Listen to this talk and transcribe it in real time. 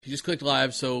You just clicked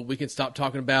live so we can stop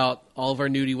talking about all of our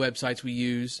nudie websites we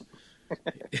use.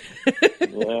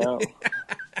 Yeah.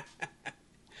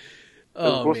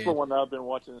 Oh, what's man. the one that I've been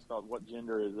watching? It's called "What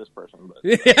Gender Is This Person?" But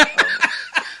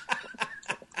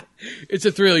It's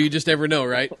a thrill. You just never know,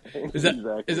 right? Is that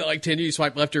Exactly. Is it like Tinder? You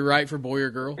swipe left or right for boy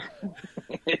or girl?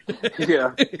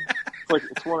 Yeah,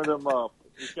 it's one of them.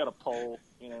 It's got a poll,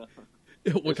 you know.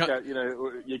 What kind? Got, you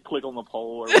know, you click on the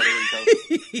poll or whatever.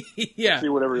 Yeah. See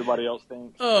what everybody else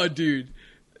thinks. Oh, dude.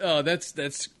 Oh, that's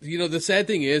the sad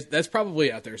thing is that's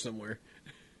probably out there somewhere.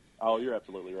 Oh, you're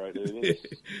absolutely right, dude. It's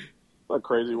a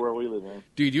crazy world we live in.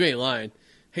 Dude, you ain't lying.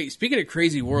 Hey, speaking of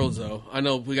crazy worlds, though, I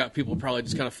know we got people probably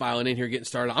just kind of filing in here, getting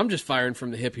started. I'm just firing from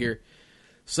the hip here.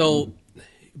 So,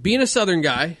 being a Southern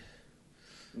guy,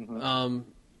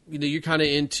 you're kind of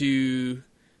into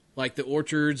like the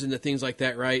orchards and the things like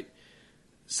that, right?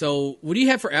 So, what do you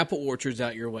have for apple orchards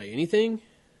out your way? Anything?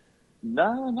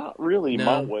 No, not really. No?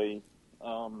 My way.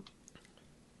 I'm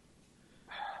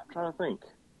trying to think.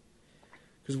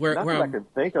 Because where I can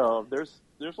think of, there's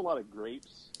a lot of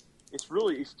grapes.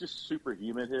 It's just super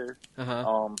humid here.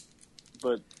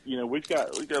 But we've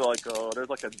got like there's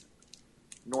like a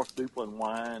North Duplin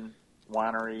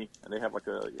winery, and they have like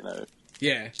a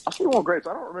Yeah. I see more grapes.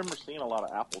 I don't remember seeing a lot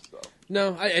of apple stuff.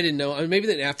 No, I didn't know. I mean, maybe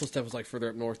the apple stuff was like further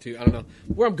up north too. I don't know.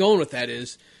 Where I'm going with that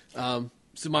is, so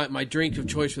my drink of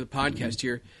choice for the podcast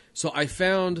here. So I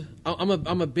found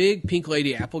I'm a big Pink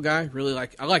Lady apple guy. Really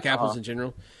I like apples in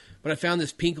general, but I found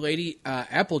this Pink Lady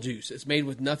apple juice. It's made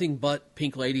with nothing but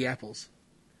Pink Lady apples.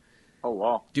 Oh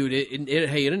wow, dude!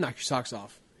 It'll knock your socks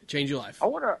off. Change your life. I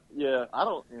wonder. Yeah, I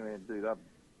don't. Dude,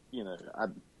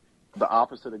 the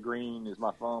opposite of green is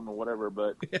my thumb or whatever.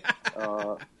 But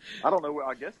I don't know.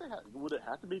 I guess would it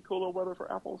have to be cooler weather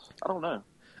for apples? I don't know.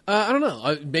 I don't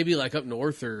know. Maybe like up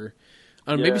north or.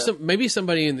 Maybe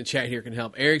somebody in the chat here can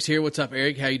help. Eric's here. What's up,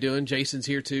 Eric? How you doing? Jason's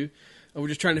here too. We're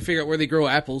just trying to figure out where they grow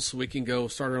apples so we can go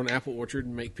start our own apple orchard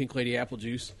and make Pink Lady apple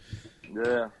juice.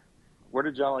 Yeah. Where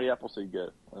did Johnny Appleseed go?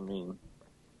 I mean,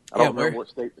 I don't remember what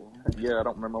state. Yeah, I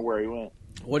don't remember where he went.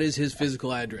 What is his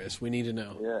physical address? We need to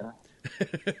know. Yeah.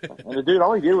 And the dude,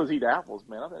 all he did was eat apples,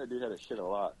 man. I think the dude had a shit a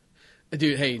lot.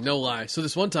 Dude, hey, no lie. So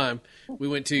this one time we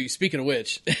went to, speaking of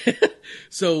which,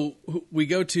 so we'd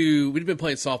been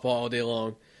playing softball all day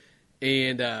long,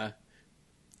 and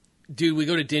dude, we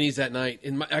go to Denny's that night,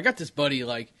 and I got this buddy,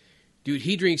 like, dude,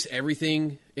 he drinks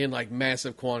everything in like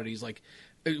massive quantities. Like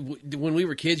when we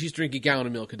were kids, he used to drink a gallon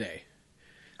of milk a day.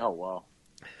 Oh wow.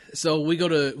 So we go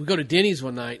to Denny's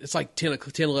one night. It's like 10,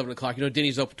 11 o'clock.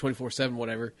 Denny's open 24/7,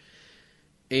 whatever.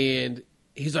 And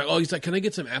he's like, can I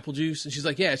get some apple juice? And she's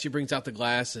like, yeah. She brings out the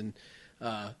glass, and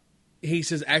he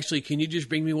says, actually, can you just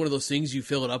bring me one of those things you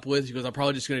fill it up with? She goes, I'm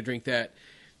probably just going to drink that.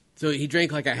 So he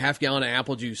drank like a half gallon of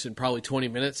apple juice in probably 20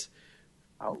 minutes.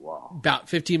 Oh, wow. About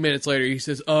 15 minutes later, he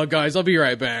says, guys, I'll be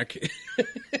right back.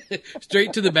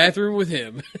 Straight to the bathroom with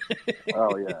him.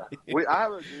 Oh, yeah. I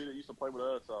have a dude that used to play with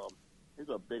us. He's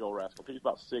a big old rascal. He's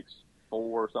about 6'4"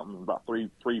 or something, about 3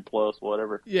 plus,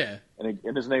 whatever. Yeah.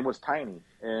 And his name was Tiny.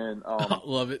 And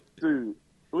love it. Dude,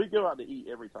 we'd go out to eat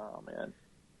every time, man.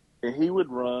 And he would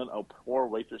run a poor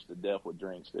waitress to death with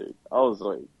drinks, dude. I was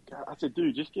like, God, I said,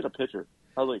 dude, just get a pitcher.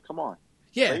 I was like, come on.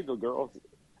 Yeah. Save the girls.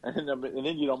 And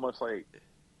then you'd almost like,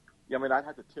 yeah, I mean, I'd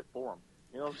have to tip for him.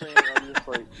 You know what I'm saying? I'm just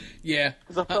like, yeah.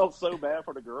 Because I felt so bad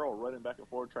for the girl running back and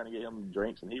forth trying to get him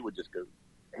drinks, and he would just go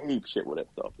ape shit with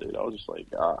that stuff, dude. I was just like,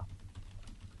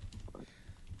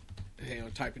 Hang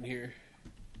on, typing here.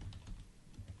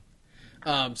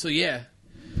 So yeah.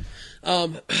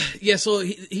 So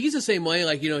he's the same way.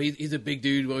 Like, he's a big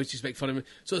dude. We always just make fun of him.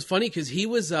 So it's funny because he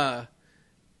was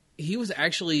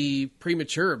actually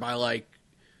premature by like,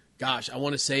 gosh, I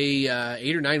want to say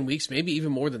 8 or 9 weeks, maybe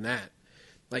even more than that.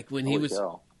 Like when he was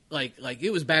like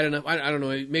it was bad enough. I don't know.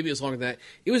 Maybe it was longer than that.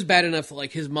 It was bad enough that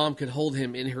like his mom could hold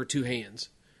him in her 2 hands.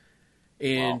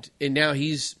 And now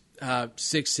he's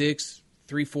 6'6",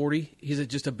 340. He's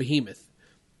just a behemoth.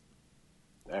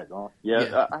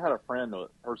 Yeah. I had a friend that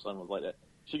her son was like that.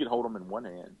 She could hold him in one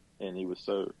hand, and he was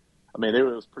so. I mean, it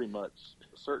was pretty much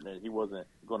certain that he wasn't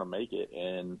going to make it.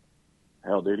 And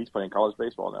hell, dude, he's playing college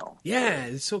baseball now. Yeah,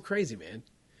 it's so crazy, man.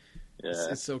 Yeah,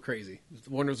 it's so crazy.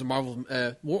 Wonders and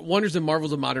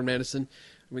marvels of modern medicine.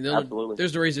 I mean, absolutely.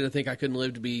 There's no reason to think I couldn't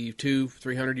live to be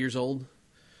 200-300 years old.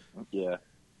 Yeah.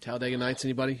 Talladega Nights,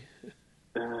 anybody?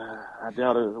 I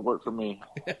doubt it worked for me.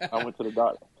 I went to the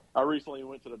doctor. I recently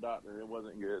went to the doctor. It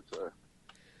wasn't good. So,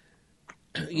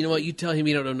 you know what? You tell him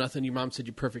you don't know nothing. Your mom said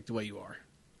you're perfect the way you are.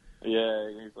 Yeah,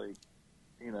 he's like,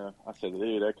 I said,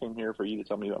 dude, I came here for you to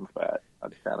tell me I'm fat. I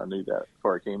just kind of knew that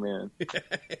before I came in.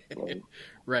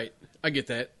 Right. I get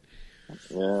that.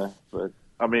 Yeah, but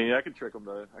I mean, I can trick them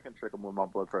though. I can trick them with my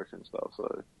blood pressure and stuff.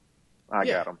 So I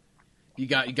got them. You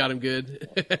got him good.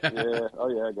 Yeah. Oh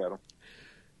yeah, I got them.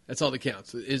 That's all that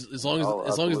counts. As long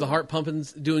as the heart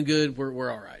pumping's doing good,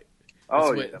 we're all right.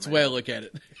 That's the way I look at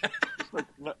it.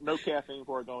 no caffeine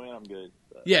before I go in. I'm good.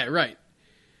 So. Yeah, right.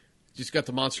 Just got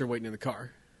the monster waiting in the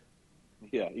car.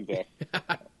 Yeah, exactly.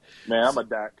 Man, I'm a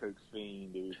Diet Coke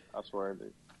fiend, dude. I swear,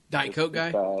 dude. Diet Coke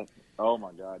guy? Bad. Oh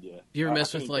my god, yeah. Do you ever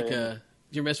mess with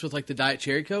the Diet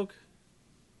Cherry Coke?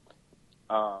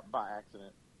 By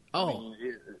accident. Oh. I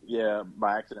mean,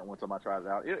 by accident one time I tried it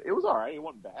out. It was all right. It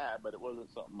wasn't bad, but it wasn't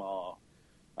something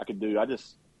I could do.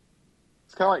 It's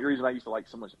kind of like the reason I used to like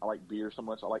so much. I like beer so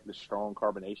much. I like the strong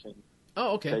carbonation.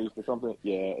 Oh, okay. Taste or something.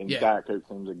 Yeah, and Diet Coke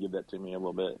seems to give that to me a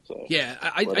little bit. So yeah,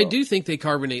 I do think they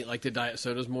carbonate like the diet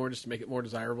sodas more just to make it more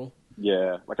desirable.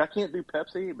 Yeah, like I can't do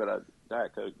Pepsi, but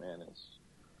Diet Coke, man, I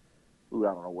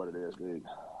don't know what it is, dude.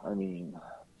 I mean,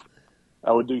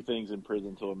 I would do things in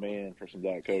prison to a man for some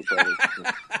Diet Coke.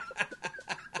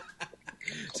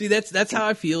 See, that's how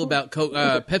I feel about Coke,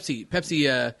 Pepsi.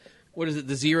 Pepsi, what is it?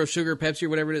 The zero sugar Pepsi or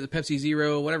whatever it is, the Pepsi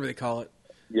Zero, whatever they call it.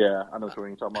 Yeah, I know what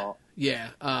you're talking about. Yeah,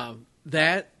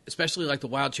 that, especially like the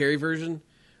wild cherry version,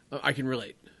 I can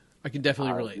relate. I can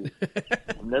definitely relate.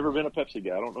 I've never been a Pepsi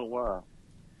guy. I don't know why.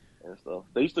 And stuff.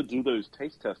 They used to do those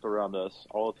taste tests around us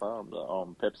all the time. The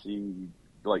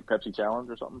Pepsi Challenge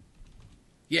or something.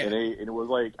 Yeah, and it was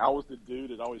like I was the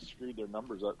dude that always screwed their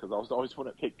numbers up because I was always one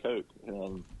that picked Coke.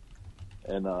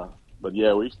 But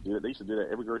yeah, we used to do it. They used to do that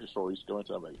every grocery store. We used to go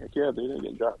into. I'm like, heck yeah, dude,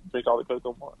 they get drink all the Coke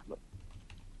on one. But,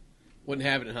 wasn't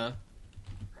having it, huh?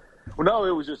 well, no,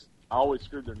 it was just I always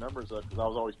screwed their numbers up because I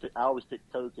always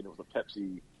picked Coke and it was a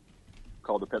Pepsi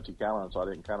called the Pepsi Challenge, so I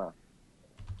didn't kind of,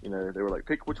 they were like,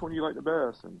 pick which one you like the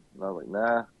best, and I was like,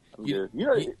 nah, I'm good.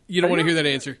 You don't want to hear that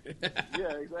answer.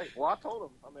 Yeah, exactly. Well, I told him.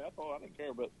 I didn't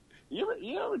care, but you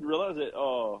ever realize that? It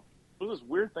was this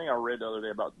weird thing I read the other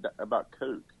day about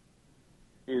Coke.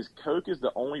 Coke is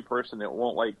the only person that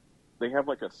won't they have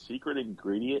like a secret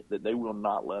ingredient that they will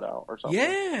not let out or something.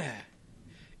 Yeah,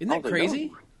 isn't that crazy?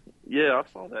 Like, yeah, I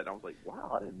saw that and I was like,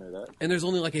 wow, I didn't know that. And there's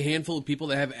only like a handful of people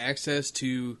that have access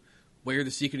to where the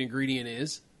secret ingredient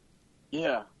is.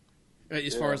 Yeah.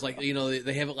 As far as they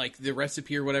have it like the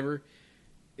recipe or whatever.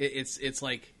 It's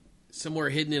like somewhere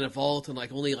hidden in a vault and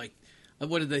like only like,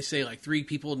 what did they say? Like 3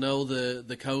 people know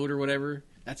the code or whatever.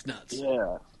 That's nuts.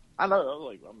 Yeah, I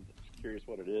know. I'm curious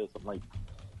what it is. I'm like,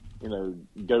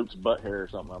 goat's butt hair or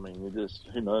something. I mean,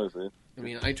 who knows it? I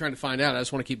mean, I ain't trying to find out. I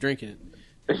just want to keep drinking it.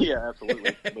 Yeah,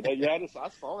 absolutely. But I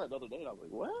saw that the other day and I was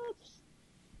like, what?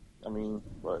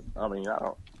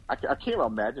 I can't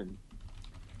imagine.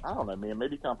 I don't know, man.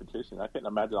 Maybe competition. I couldn't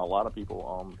imagine a lot of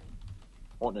people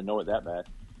wanting to know it that bad.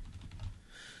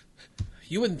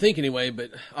 You wouldn't think anyway,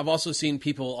 but I've also seen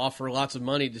people offer lots of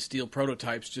money to steal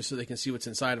prototypes just so they can see what's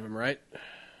inside of them, right?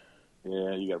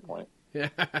 Yeah, you got a point. Yeah.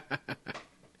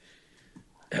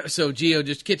 So, Gio,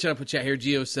 just catching up with chat here.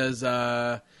 Gio says,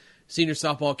 senior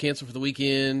softball canceled for the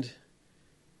weekend.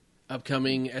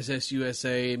 Upcoming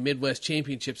SSUSA Midwest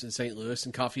Championships in St. Louis,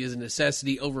 and coffee is a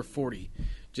necessity over 40.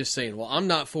 Just saying. Well, I'm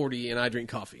not 40, and I drink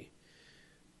coffee.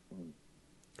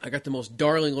 I got the most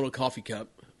darling little coffee cup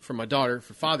for my daughter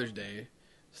for Father's Day.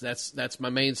 So that's my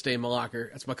mainstay in my locker.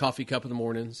 That's my coffee cup in the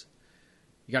mornings.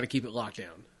 You got to keep it locked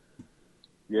down.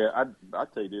 Yeah, I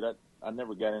tell you, dude, I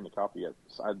never got into coffee yet.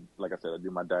 Like I said, I do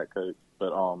my Diet Coke.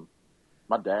 But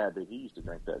my dad, dude, he used to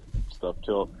drink that stuff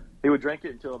he would drink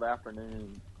it until the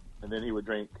afternoon, and then he would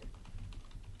drink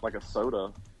like a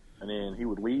soda, and then he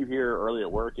would leave here early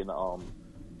at work and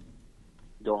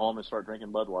go home and start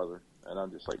drinking Budweiser. And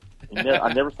I'm just like,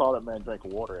 I never saw that man drink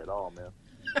water at all, man.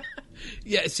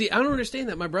 Yeah, see, I don't understand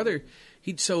that. My brother,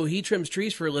 he trims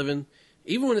trees for a living.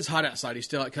 Even when it's hot outside, he's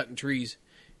still out cutting trees.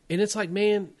 And it's like,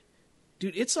 man,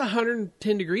 dude, it's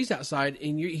 110 degrees outside,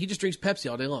 and he just drinks Pepsi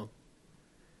all day long.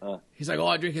 He's like,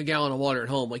 I drink a gallon of water at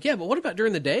home. Like, yeah, but what about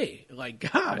during the day?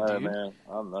 Like, God, dude. Man,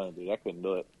 I don't know, dude. I couldn't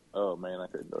do it. Oh, man, I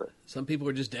couldn't do it. Some people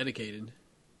are just dedicated.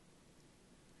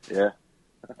 Yeah.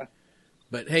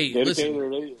 But, hey,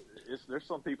 listen. There's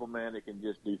some people, man, that can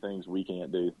just do things we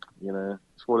can't do.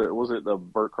 It's was it the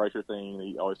Bert Kreischer thing?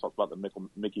 He always talks about the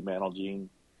Mickey Mantle gene.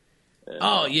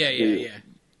 And,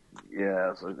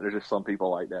 yeah. So there's just some people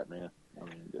like that, man. I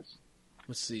mean, just.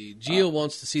 Let's see. Gio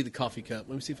wants to see the coffee cup.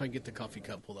 Let me see if I can get the coffee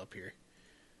cup pulled up here.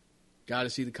 Got to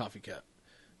see the coffee cup.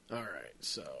 All right,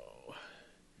 so.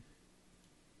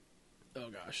 Oh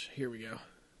gosh, here we go.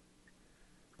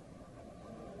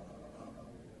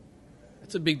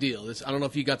 It's a big deal. I don't know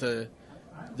if you got the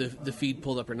feed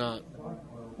pulled up or not.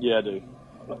 Yeah, I do.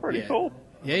 That's pretty cool.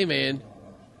 Hey, man.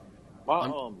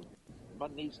 my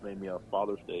niece made me a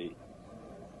Father's Day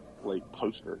like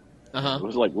poster. Uh-huh. It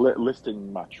was like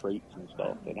listing my traits and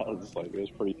stuff, and I was just like, it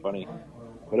was pretty funny.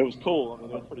 But it was cool. I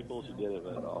mean, it was pretty cool she did it.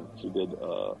 But she did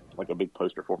like a big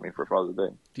poster for me for Father's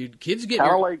Day. Dude, kids get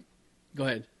kind of like. Go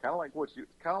ahead. Kind of like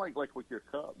like with your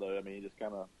cup though. I mean, he just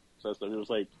kind of says that it was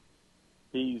like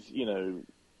he's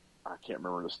I can't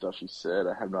remember the stuff she said.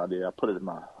 I have no idea. I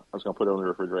was gonna put it on the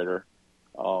refrigerator.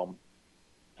 God,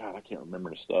 I can't remember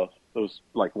the stuff. It was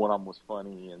like one of them was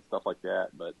funny and stuff like that.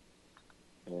 But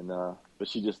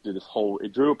she just did this whole.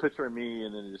 It drew a picture of me,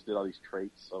 and then it just did all these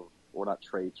traits or not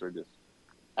traits, or just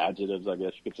adjectives, I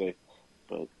guess you could say.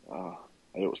 But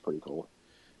it was pretty cool.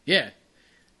 Yeah.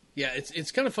 Yeah,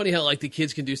 it's kind of funny how like the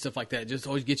kids can do stuff like that. It just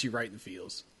always gets you right in the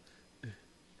feels.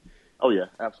 Oh yeah,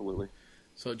 absolutely.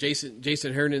 So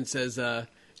Jason Hernan says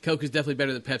Coke is definitely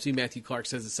better than Pepsi. Matthew Clark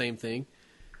says the same thing.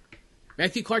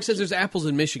 Matthew Clark says there's apples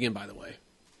in Michigan, by the way.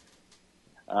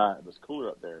 It was cooler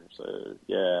up there, so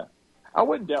yeah. I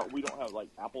wouldn't doubt we don't have like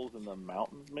apples in the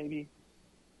mountains. Maybe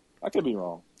I could be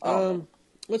wrong.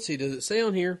 Let's see. Does it say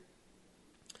on here?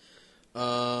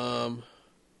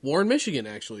 Warren, Michigan,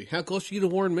 actually. How close are you to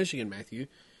Warren, Michigan, Matthew?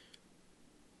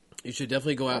 You should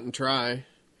definitely go out and try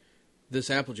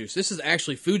this apple juice. This is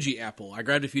actually Fuji apple. I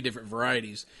grabbed a few different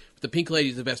varieties. The Pink Lady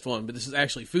is the best one, but this is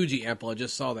actually Fuji apple. I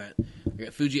just saw that. I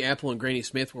got Fuji apple and Granny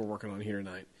Smith we're working on here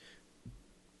tonight.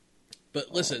 But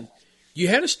listen, you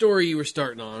had a story you were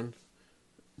starting on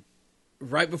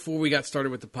right before we got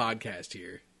started with the podcast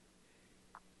here.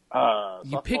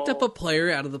 You picked up a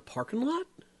player out of the parking lot?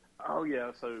 Oh,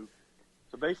 yeah, so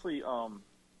basically,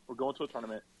 we're going to a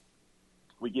tournament.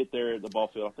 We get there at the ball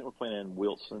field. I think we're playing in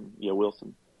Wilson. Yeah,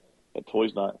 Wilson at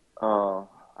Toys Night.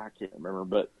 I can't remember,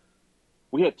 but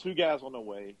we had 2 guys on the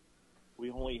way.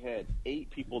 We only had 8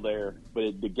 people there,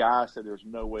 but the guy said there was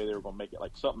no way they were going to make it.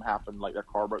 Like something happened, like their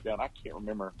car broke down. I can't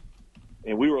remember.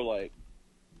 And we were like,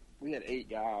 we had 8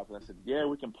 guys, and I said, yeah,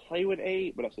 we can play with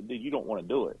 8, but I said, dude, you don't want to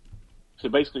do it. So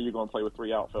basically, you're going to play with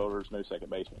 3 outfielders, no second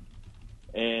baseman.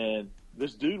 And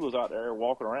this dude was out there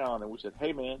walking around, and we said,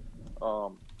 hey, man,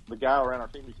 the guy around our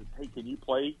team, he said, hey, can you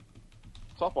play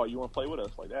softball? You want to play with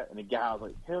us like that? And the guy was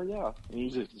like, hell yeah. And he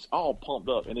was just all pumped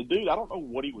up. And the dude, I don't know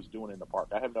what he was doing in the park.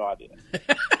 I have no idea.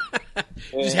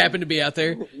 Just happened to be out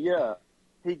there? Yeah.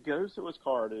 He goes to his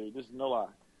car, dude. This is no lie.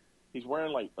 He's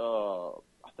wearing like,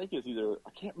 I think it's either, I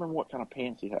can't remember what kind of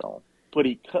pants he had on, but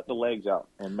he cut the legs out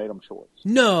and made them shorts.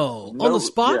 No. On the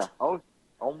spot? Yeah,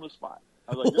 on the spot.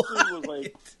 I was like, this dude was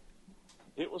like,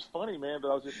 it was funny, man,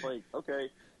 but I was just like, okay.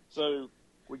 So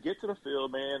we get to the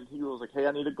field, man. He was like, hey,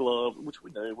 I need a glove, which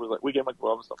we knew. We gave him a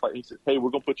glove and stuff like that. He said, hey, we're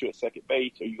going to put you at second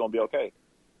base. Are you going to be okay?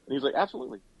 And he was like,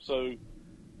 absolutely. So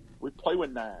we play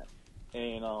with 9.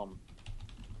 And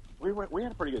we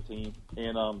had a pretty good team.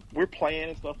 And we're playing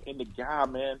and stuff. And the guy,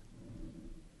 man,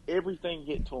 everything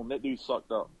hit to him. That dude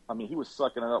sucked up. I mean, he was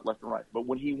sucking it up left and right. But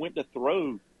when he went to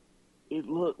throw, it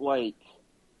looked like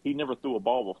he never threw a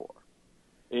ball before.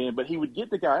 But he would get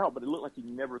the guy out, but it looked like he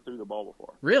never threw the ball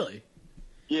before. Really?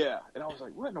 Yeah. And I was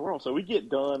like, what in the world? So we get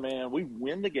done, man. We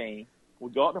win the game.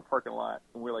 We go out in the parking lot,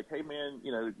 and we're like, hey, man,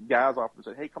 guys offered and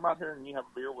said, hey, come out here and you have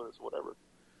a beer with us or whatever.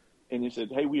 And he said,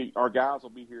 hey, our guys will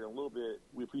be here in a little bit.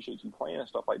 We appreciate you playing and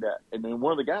stuff like that. And then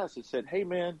one of the guys said, hey,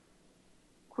 man,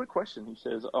 quick question. He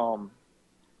says,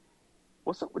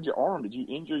 what's up with your arm? Did you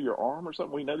injure your arm or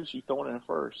something? We noticed you throwing it in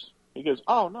first. He goes,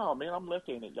 oh, no, man, I'm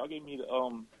left-handed. Y'all gave me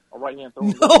a right-hand throw.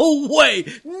 No way!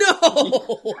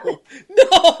 No!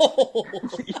 No!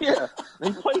 Yeah.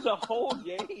 He played the whole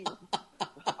game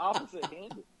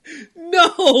opposite-handed.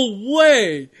 No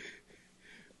way!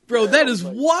 Bro, that is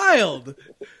like, wild!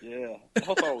 Yeah. I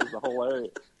thought it was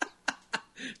hilarious.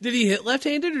 Did he hit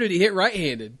left-handed or did he hit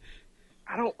right-handed?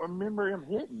 I don't remember him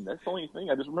hitting. That's the only thing.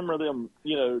 I just remember them,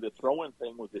 the throwing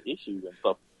thing was the issue and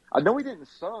stuff. I know he didn't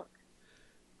suck.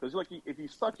 Because like if you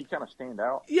suck, you kind of stand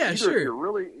out. Yeah, either sure.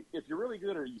 If you're really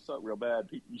good or you suck real bad,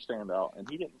 you stand out. And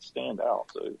he didn't stand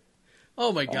out. So.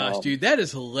 Oh my gosh, dude, that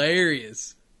is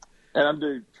hilarious. And I'm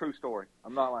doing true story.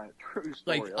 I'm not lying. True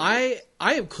story. Like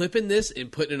I am clipping this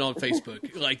and putting it on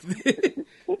Facebook. Like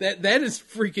that is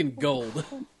freaking gold.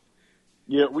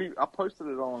 Yeah, I posted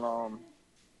it on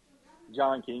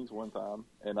John King's one time,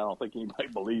 and I don't think anybody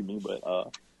believed me, but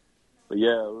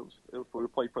yeah, we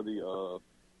played for the.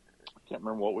 I can't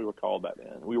remember what we were called back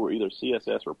then. We were either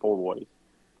CSS or Poor Boys,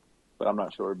 but I'm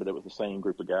not sure. But it was the same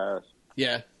group of guys.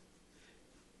 Yeah.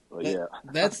 But yeah.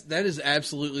 That is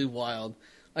absolutely wild.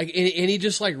 Like, and he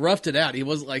just like roughed it out. He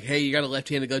wasn't like, "Hey, you got a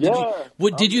left-handed glove."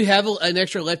 Did you have an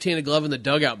extra left-handed glove in the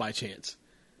dugout by chance?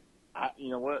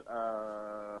 You know what?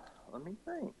 Let me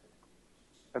think.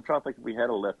 I'm trying to think if we had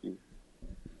a lefty.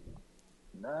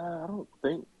 Nah, I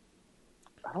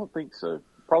don't think so.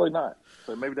 Probably not.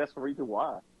 So maybe that's the reason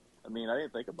why. I mean, I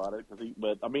didn't think about it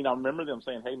but I mean, I remember them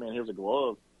saying, "Hey, man, here's a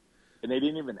glove," and they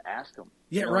didn't even ask him.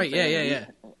 Yeah, right. Yeah.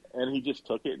 And he just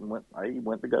took it and went. He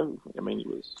went to go. I mean, he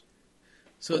was.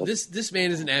 So this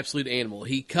man is an absolute animal.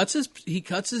 He cuts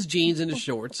his jeans into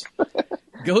shorts,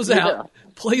 goes out,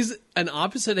 plays an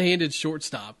opposite-handed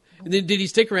shortstop, and then did he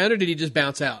stick around or did he just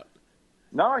bounce out?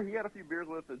 No, he had a few beers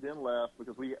with us, then left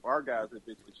because our guys had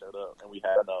basically showed up and we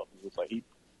had enough. It was like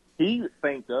he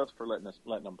thanked us for letting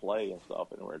them play and stuff,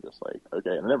 and we're just like,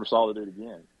 okay. And I never saw the dude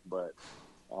again, but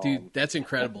dude, that's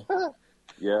incredible.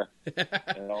 Yeah,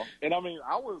 and I mean,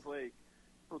 I was like,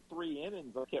 for 3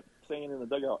 innings, I kept saying in the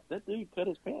dugout, that dude cut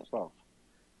his pants off.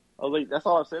 I was like, that's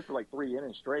all I said for like 3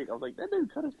 innings straight. I was like, that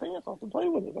dude cut his pants off to play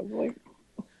with us. I was like,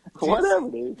 whatever,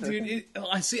 dude. Dude,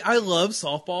 I love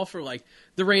softball for like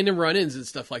the random run-ins and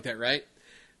stuff like that, right?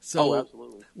 So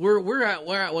absolutely. We're at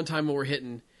one time when we're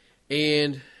hitting,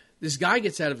 and this guy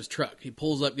gets out of his truck. He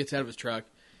pulls up, gets out of his truck,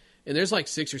 and there's like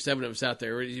 6 or 7 of us out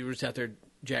there. We're just out there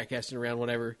jackassing around,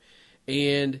 whatever.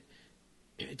 And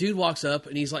dude walks up,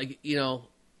 and he's like,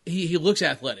 he looks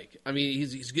athletic. I mean,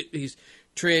 he's good, he's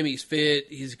trim, he's fit,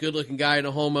 he's a good-looking guy in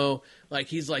a homo.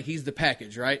 He's the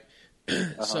package, right?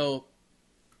 Uh-huh. So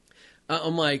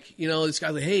I'm like, this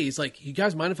guy's like, hey, he's like, you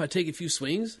guys mind if I take a few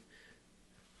swings?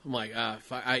 I'm like,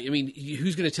 I mean,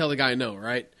 who's going to tell the guy no,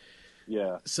 right?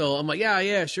 Yeah. So I'm like,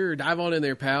 yeah, sure, dive on in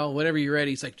there, pal, whenever you're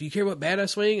ready. He's like, do you care what bat I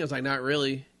swing? I was like, not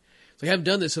really. So I haven't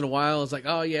done this in a while. I was like,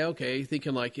 oh, yeah, okay,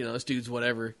 thinking like, this dude's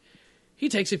whatever. He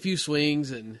takes a few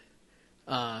swings, and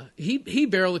he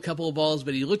barreled a couple of balls,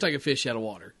 but he looked like a fish out of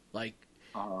water. I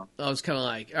was kind of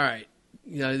like, all right,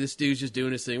 this dude's just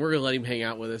doing his thing. We're going to let him hang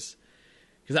out with us.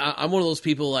 Because I'm one of those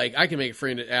people, like, I can make a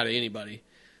friend out of anybody.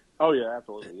 Oh, yeah,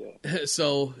 absolutely, yeah.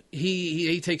 So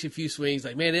he takes a few swings,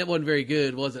 like, man, that wasn't very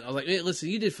good, was it? I was like, hey, listen,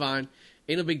 you did fine.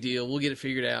 Ain't no big deal. We'll get it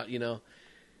figured out,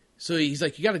 So he's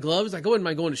like, you got a glove? He's like, I wouldn't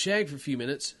mind going to shag for a few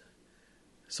minutes.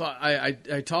 So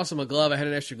I tossed him a glove. I had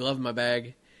an extra glove in my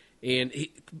bag. And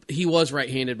he was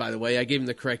right-handed, by the way. I gave him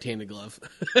the correct-handed glove.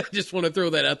 Just want to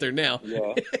throw that out there now.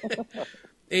 Yeah.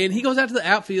 And he goes out to the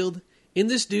outfield, and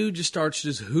this dude just starts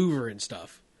just hoovering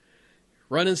stuff.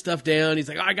 Running stuff down. He's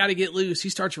like, I got to get loose. He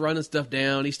starts running stuff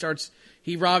down.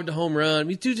 He robbed a home run. I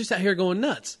mean, dude's just out here going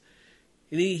nuts.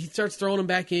 And he starts throwing them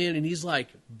back in, and he's like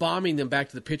bombing them back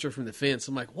to the pitcher from the fence.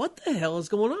 I'm like, what the hell is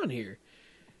going on here?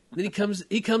 And then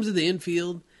he comes to the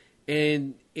infield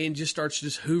and just starts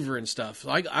just hoovering stuff. So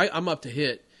I'm up to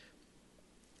hit,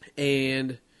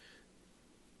 and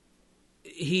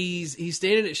he's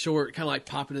standing at short, kind of like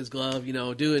popping his glove,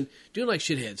 doing like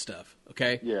shithead stuff.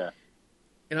 Okay. Yeah.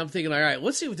 And I'm thinking, all right,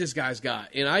 let's see what this guy's got.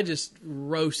 And I just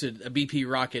roasted a BP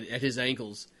rocket at his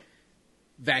ankles,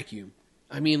 vacuum.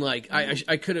 I mean, like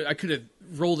I could have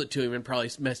rolled it to him and probably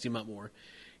messed him up more.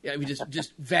 Yeah, I mean,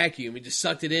 just vacuum. He just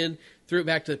sucked it in, threw it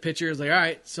back to the pitcher. I was like, all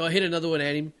right. So I hit another one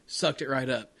at him, sucked it right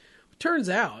up. Turns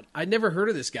out, I'd never heard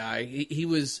of this guy. He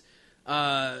was,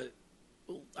 I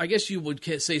guess you would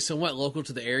say somewhat local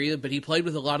to the area, but he played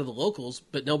with a lot of the locals,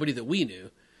 but nobody that we knew.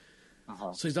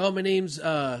 Uh-huh. So he's,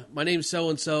 my name's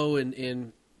so-and-so,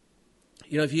 and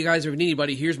if you guys ever need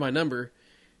anybody, here's my number.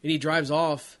 And he drives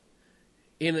off.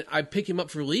 And I pick him up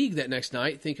for league that next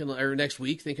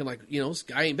week, thinking like, this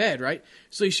guy ain't bad, right?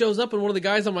 So he shows up, and one of the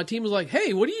guys on my team was like,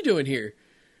 hey, what are you doing here?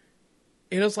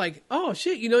 And I was like, oh,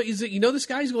 shit, this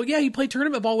guy? He's going, yeah, he played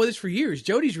tournament ball with us for years.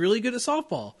 Jody's really good at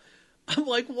softball. I'm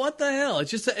like, what the hell?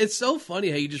 It's so funny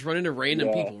how you just run into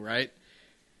random people, right?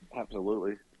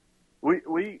 Absolutely. We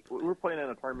were playing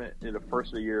in a tournament in the first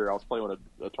of the year. I was playing with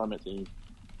a tournament team.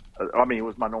 I mean, it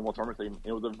was my normal tournament team.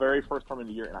 It was the very first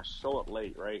tournament of the year, and I show up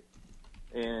late, right?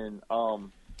 And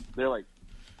they're like,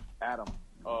 Adam,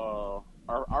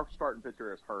 our starting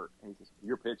pitcher is hurt. And he says,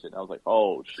 you're pitching. I was like,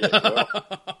 oh, shit. Well.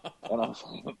 And I was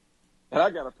like, and I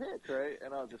got a pitch, right?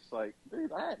 And I was just like,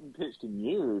 dude, I hadn't pitched in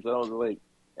years. And I was like,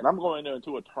 and I'm going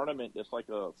into a tournament that's like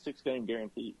a 6-game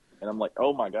guarantee. And I'm like,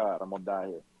 oh, my God, I'm going to die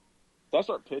here. So I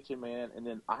start pitching, man, and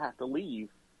then I have to leave.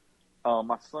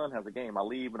 My son has a game. I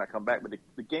leave and I come back. But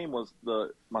the game was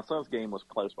my son's game was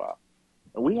close by.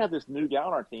 And we had this new guy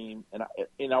on our team, and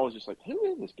I was just like,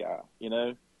 who is this guy,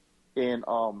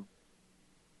 And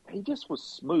he just was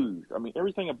smooth. I mean,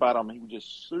 everything about him, he was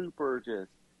just super,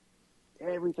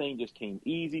 everything just came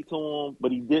easy to him,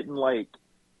 but he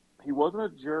wasn't a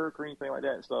jerk or anything like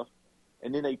that and stuff.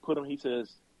 And then they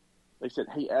said,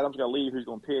 hey, Adam's got to leave. Who's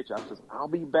going to pitch? I said, I'll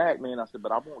be back, man. I said,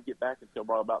 but I won't get back until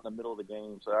probably about in the middle of the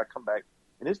game. So I come back,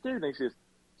 and this dude,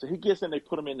 so he gets in, they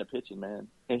put him in the pitching, man.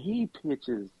 And he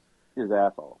pitches his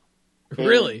ass off.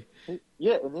 Really?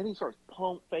 Yeah, and then he starts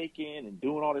pump faking and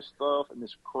doing all this stuff and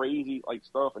this crazy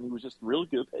stuff, and he was just a really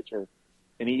good pitcher.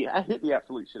 And I hit the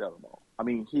absolute shit out of the ball. I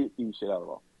mean, hit the shit out of the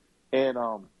ball. And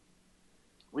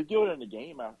we go in the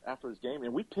game after his game,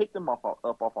 and we picked him up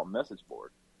off our message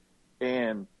board.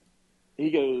 And he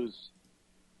goes,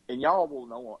 and y'all will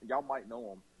know him. Y'all might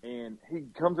know him. And he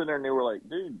comes in there, and they were like,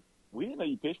 "Dude, we didn't know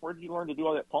you pitched. Where did you learn to do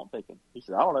all that pump faking?" He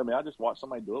said, "I don't know, man. I just watched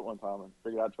somebody do it one time and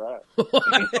figured I'd try it."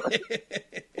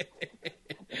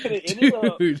 And it ended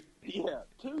up,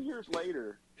 2 years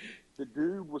later, the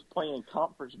dude was playing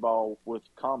conference ball with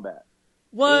Combat.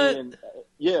 What? And,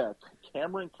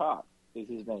 Cameron Cox is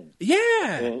his name.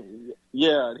 Yeah.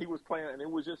 And he was playing, and it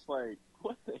was just like,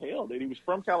 what the hell, dude? He was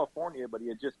from California, but he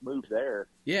had just moved there.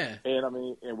 Yeah. And, I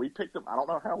mean, and we picked him. I don't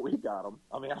know how we got him.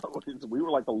 I mean, we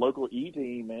were like the local E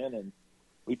team, man, and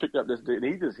we picked up this dude,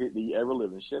 and he just hit the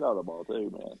ever-living shit out of the ball, too,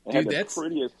 man. And dude, had the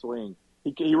prettiest swing.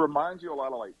 He reminds you a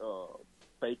lot of, like,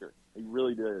 Baker. He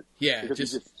really did. Yeah, because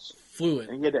just fluent.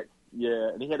 And he had that,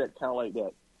 and he had that kind of like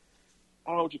that, I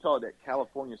don't know what you call it, that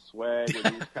California swag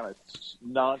where he was kind of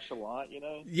nonchalant, you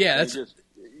know? Yeah, that's just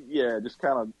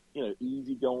kind of,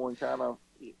 easy going kind of.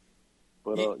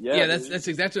 But that's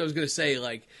exactly what I was going to say.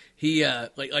 Like he,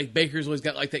 like Baker's always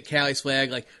got like that Cali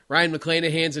swag. Like Ryan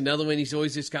McClanahan's another one. He's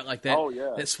always just got like that,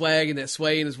 that swag and that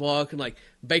sway in his walk. And like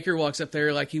Baker walks up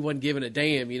there like he wasn't giving a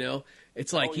damn, you know?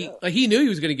 It's like he knew he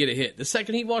was going to get a hit. The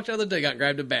second he walked out of the dugout and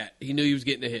grabbed a bat, he knew he was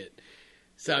getting a hit.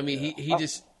 So, I mean, he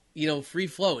just, free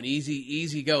flowing,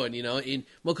 easy going, And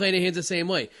McClanahan's the same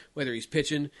way. Whether he's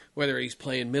pitching, whether he's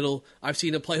playing middle. I've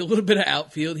seen him play a little bit of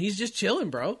outfield. He's just chilling,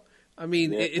 bro. I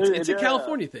mean, it's a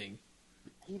California thing.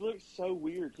 He looks so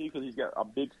weird, too, because he's got a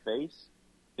big face.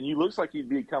 And he looks like he'd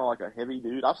be kind of like a heavy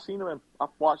dude. I've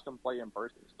watched him play in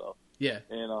person and stuff. Yeah.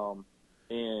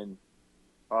 And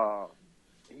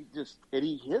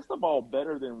he hits the ball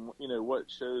better than what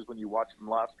it shows when you watch him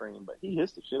live stream. But he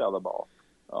hits the shit out of the ball.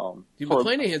 Dude,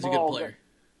 McClanahan's a good player.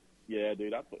 Yeah,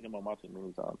 dude, I put him on my team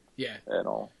many times. Yeah, at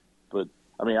all. But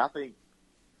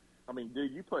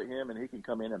dude, you put him and he can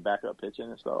come in and back up pitching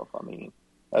and stuff. I mean,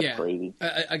 that's crazy.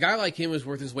 A guy like him is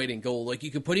worth his weight in gold. Like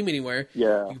you can put him anywhere.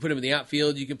 Yeah, you can put him in the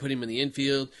outfield. You can put him in the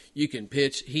infield. You can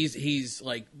pitch. He's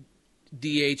like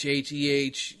DH,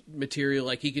 EH material.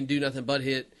 Like he can do nothing but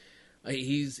hit.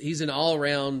 He's an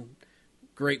all-around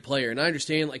great player. And I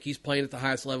understand like he's playing at the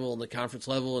highest level and the conference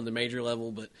level and the major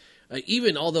level, but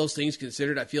even all those things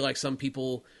considered, I feel like some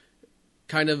people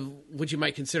kind of what you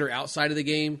might consider outside of the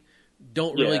game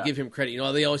don't really give him credit.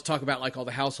 They always talk about like all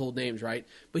the household names, right?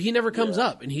 But he never comes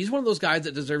up, and he's one of those guys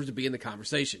that deserves to be in the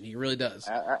conversation. He really does.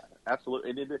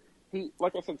 Absolutely. And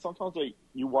like I said, sometimes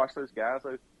you watch those guys,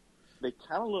 they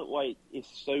kind of look like it's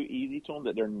so easy to them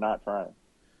that they're not trying.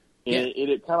 And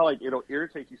it kind of like it'll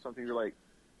irritate you something. You're like,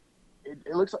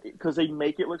 it looks like because they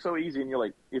make it look so easy, and you're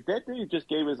like, if that dude just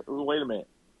gave us, wait a minute,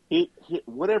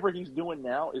 whatever he's doing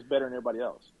now is better than everybody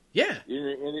else. Yeah,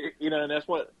 and that's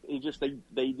what they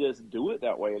just do it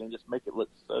that way, and they just make it look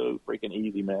so freaking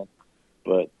easy, man.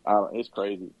 But it's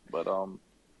crazy. But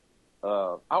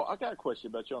I got a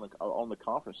question about you on the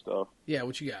conference stuff. Yeah,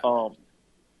 what you got?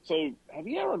 So have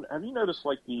you noticed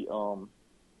like the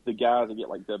guys that get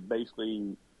like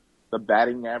basically the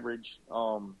batting average,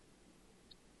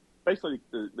 basically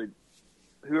the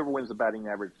whoever wins the batting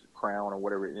average crown or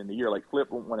whatever in the year, like Flip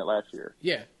won it last year.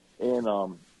 Yeah.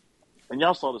 And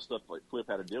y'all saw the stuff like Flip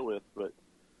had to deal with, but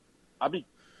I'd be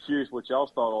curious what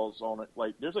y'all's thoughts on it.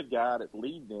 Like, there's a guy that's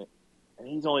leading it, and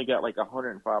he's only got like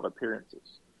 105 appearances,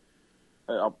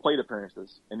 plate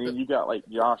appearances, and then you got like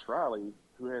Josh Riley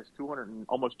who has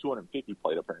almost 250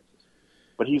 plate appearances,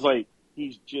 but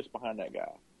he's just behind that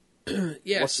guy.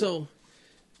 Yeah. So,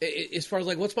 as far as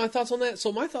like, what's my thoughts on that?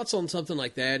 So my thoughts on something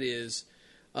like that is,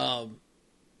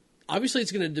 obviously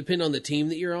it's going to depend on the team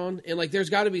that you're on, and like, there's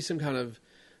got to be some kind of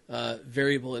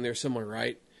variable in there somewhere,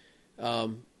 right?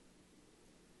 Because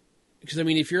I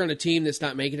mean, if you're on a team that's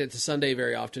not making it to Sunday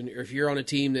very often, or if you're on a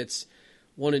team that's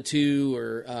 1-2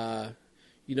 or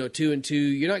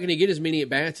 2-2, you're not going to get as many at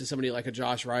bats as somebody like a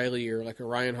Josh Riley or like a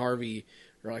Ryan Harvey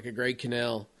or like a Greg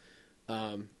Cannell.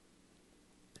 So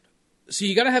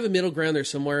you got to have a middle ground there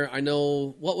somewhere. I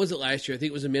know, what was it last year? I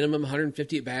think it was a minimum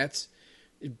 150 at bats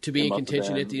to be in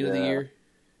contention at the end of the year.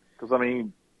 Because I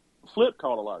mean, Flip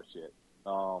caught a lot of shit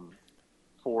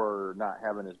for not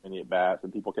having as many at bats,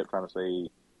 and people kept trying to say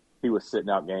he was sitting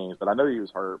out games, but I know he was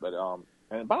hurt. But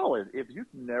and by the way, if you've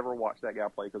never watched that guy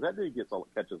play, because that dude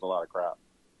catches a lot of crap.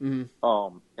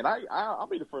 Mm-hmm. And I'll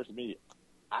be the first to admit,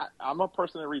 I'm a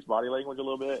person that reads body language a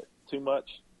little bit too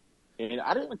much, and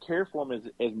I didn't care for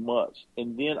him as much.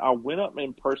 And then I went up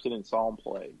in person and saw him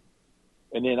play,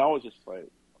 And then I was just like,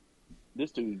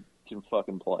 this dude can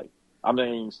fucking play. I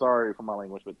mean, sorry for my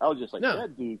language, but I was just like,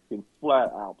 that dude can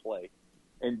flat out play.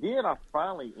 And then I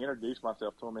finally introduced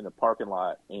myself to him in the parking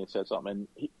lot and said something.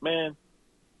 And man,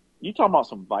 you talking about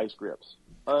some vice grips.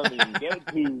 I mean,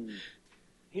 that dude,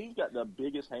 he's got the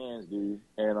biggest hands, dude.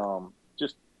 And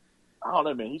just, I don't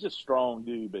know, man. He's a strong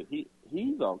dude, but he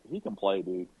can play,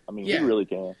 dude. I mean, he really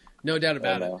can. No doubt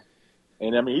about it.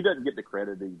 And I mean, he doesn't get the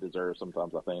credit he deserves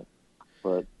sometimes, I think.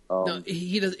 But no,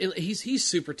 he does. He's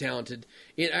super talented.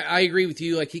 And I agree with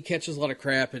you. Like, he catches a lot of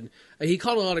crap, and he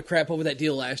caught a lot of crap over that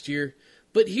deal last year.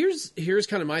 But here's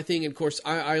kind of my thing. And of course,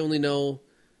 I only know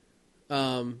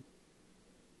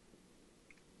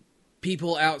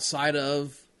people outside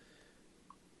of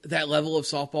that level of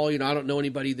softball. You know, I don't know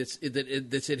anybody that's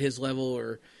at his level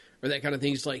or that kind of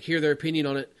thing. Just like hear their opinion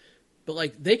on it. But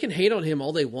like, they can hate on him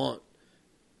all they want.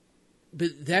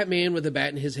 But that man with a bat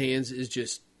in his hands is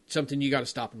just something you got to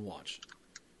stop and watch.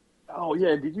 Oh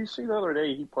yeah, did you see the other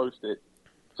day he posted?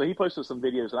 So he posted some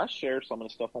videos, and I shared some of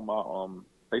the stuff on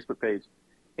my Facebook page.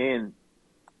 And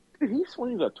dude, he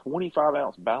swings a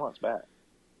 25-ounce balanced bat.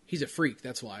 He's a freak.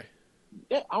 That's why.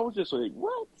 Yeah, I was just like,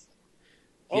 what?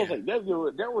 I was like, that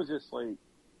was just like,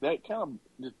 that kind of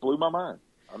just blew my mind.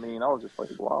 I mean, I was just like,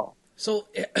 wow. So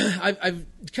I've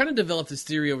kind of developed this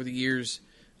theory over the years.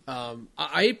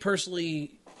 I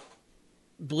personally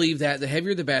believe that the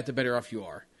heavier the bat, the better off you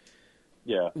are.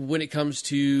 Yeah. When it comes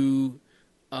to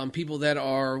people that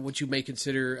are what you may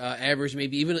consider average,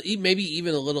 maybe even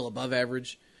a little above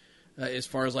average, as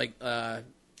far as like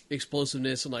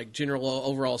explosiveness and like general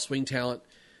overall swing talent.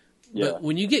 Yeah. But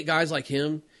when you get guys like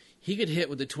him, he could hit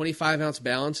with a 25-ounce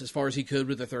balance as far as he could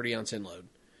with a 30-ounce end load.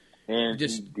 And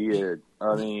he did.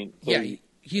 I mean,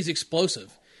 he's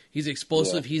explosive. He's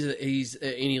explosive. Yeah. He's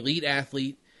an elite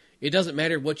athlete. It doesn't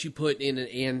matter what you put in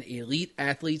an elite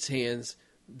athlete's hands;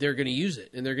 they're going to use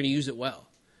it, and they're going to use it well.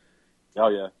 Oh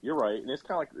yeah, you're right. And it's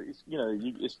kind of like it's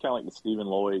kind of like the Stephen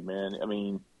Lloyd, man. I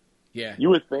mean, yeah, you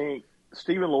would think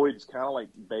Stephen Lloyd's kind of like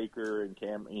Baker and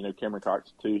Cameron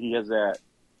Cox too. He has that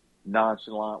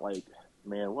nonchalant, like,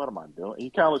 man, what am I doing? He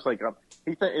kind of looks like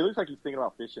it looks like he's thinking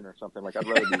about fishing or something. Like, I'd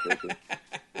rather be fishing.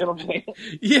 You know what I'm saying?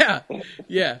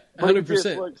 Yeah,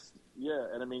 100%. Yeah,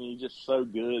 and I mean, he's just so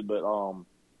good. But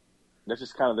that's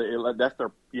just kind of that's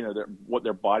their what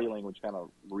their body language kind of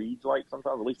reads like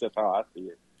sometimes. At least that's how I see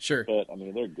it. Sure. But I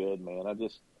mean, they're good, man.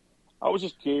 I was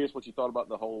just curious what you thought about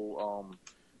the whole.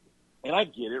 And I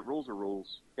get it, rules are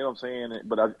rules. You know what I'm saying?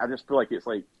 But I just feel like it's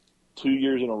like 2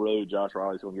 years in a row, Josh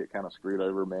Riley's going to get kind of screwed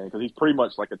over, man, because he's pretty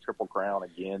much like a triple crown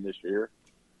again this year,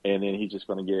 and then he's just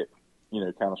going to get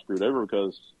kind of screwed over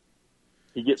because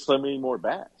he gets so many more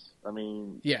bats. I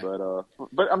mean, yeah.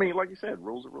 But I mean, like you said,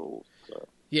 rules are rules. So.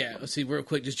 Yeah. Let's see real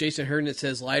quick. Just Jason Herndon that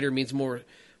says lighter means more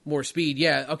speed.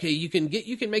 Yeah. Okay. You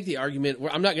can make the argument.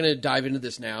 I'm not going to dive into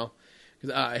this now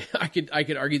because I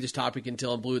could argue this topic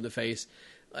until I'm blue in the face.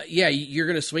 Yeah, you're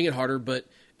going to swing it harder, but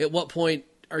at what point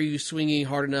are you swinging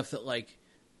hard enough that like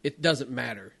it doesn't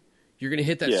matter? You're going to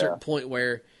hit that certain point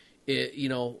where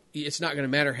it's not going to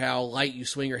matter how light you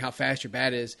swing or how fast your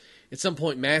bat is. At some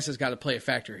point, mass has got to play a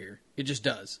factor here. It just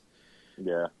does.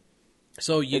 Yeah.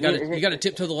 So you got to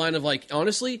tiptoe the line of like,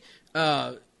 honestly,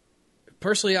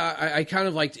 personally, I kind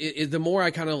of like the more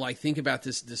I kind of like think about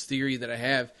this theory that I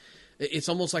have, it's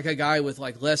almost like a guy with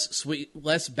like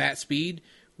less bat speed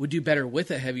would do better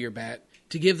with a heavier bat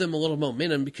to give them a little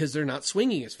momentum because they're not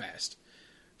swinging as fast.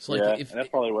 So like, and that's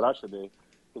probably what I should do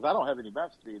because I don't have any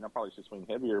bat speed and I probably should swing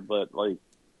heavier. But like,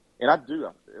 and I do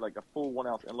like a full 1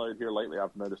 ounce end load here lately.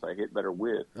 I've noticed I hit better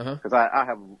with because I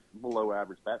have below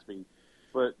average bat speed.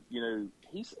 But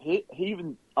he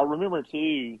even I remember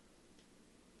too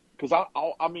because I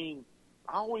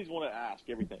always want to ask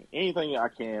anything I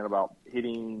can about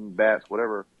hitting bats,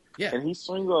 whatever. Yeah, and he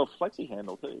swings a flexi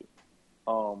handle too.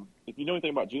 If you know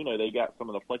anything about Juno, they got some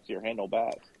of the flexier handle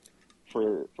bats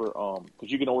for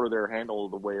because you can order their handle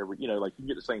the way like you can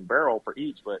get the same barrel for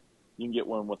each, but you can get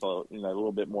one with a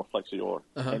little bit more flexier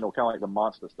handle, kind of like the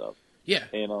Monster stuff. Yeah,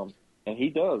 and he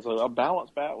does a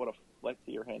balanced bat with a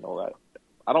flexier handle. That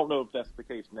I don't know if that's the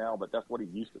case now, but that's what he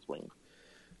used to swing.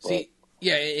 See,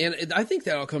 yeah, and I think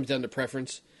that all comes down to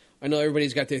preference. I know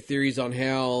everybody's got their theories on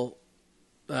how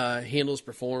handles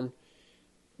perform.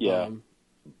 Yeah.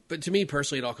 But to me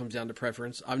personally, it all comes down to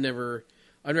preference. I've never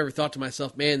thought to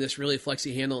myself, man, this really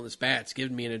flexy handle on this bat's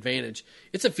giving me an advantage.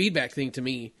 It's a feedback thing to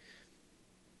me.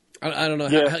 I don't know.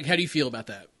 Yeah. How do you feel about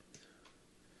that?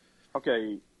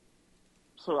 Okay.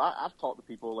 So I've talked to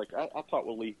people, like I've talked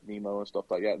with Leaf Nemo and stuff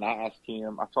like that, and I asked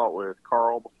him. I've talked with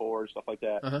Carl before and stuff like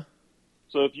that. Uh-huh.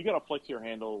 So if you got a flexier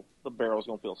handle, the barrel's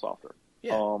going to feel softer.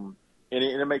 Yeah. and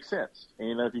it makes sense.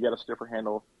 And if you got a stiffer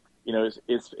handle,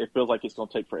 it feels like it's going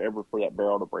to take forever for that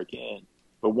barrel to break in.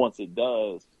 But once it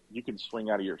does, you can swing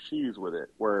out of your shoes with it.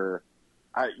 Where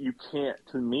you can't,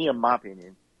 to me, in my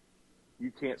opinion,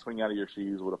 you can't swing out of your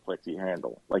shoes with a flexi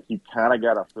handle. Like you kind of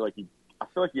got to feel like I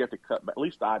feel like you have to cut back. At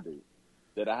least I do.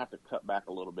 That I have to cut back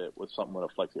a little bit with something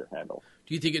with a flexier handle.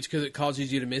 Do you think it's because it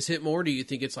causes you to miss hit more? Or do you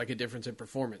think it's like a difference in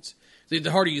performance? The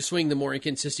harder you swing, the more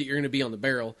inconsistent you're going to be on the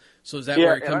barrel. So is that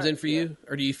where it comes in for you?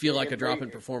 Or do you feel like a drop in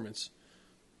performance?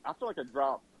 I feel like a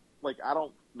drop. Like,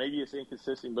 maybe it's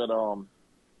inconsistent, but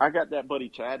I got that buddy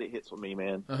Chad that hits with me,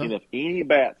 man. Uh-huh. And if any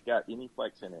bat's got any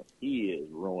flex in it, he is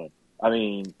ruined. I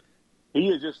mean,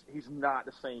 he's not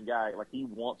the same guy. Like, he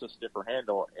wants a stiffer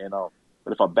handle, and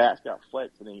but if a bat's got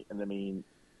flex, and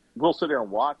we'll sit there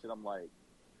and watch it. I'm like,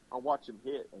 I'll watch him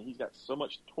hit, and he's got so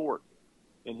much torque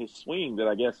in his swing that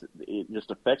I guess it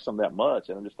just affects him that much.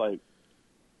 And I'm just like,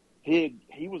 he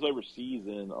was overseas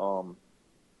in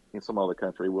some other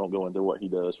country. We won't go into what he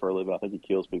does for a living. I think he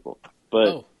kills people,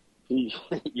 but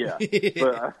yeah.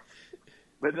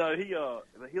 but no,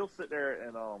 he'll sit there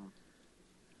and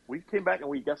we came back and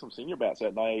we got some senior bats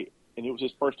that night, and it was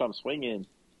his first time swinging.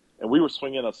 And we were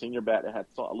swinging a senior bat that had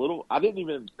a little – I didn't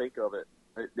even think of it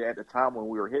at the time when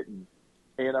we were hitting.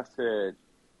 And I said,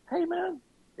 hey, man,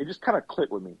 it just kind of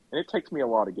clicked with me. And it takes me a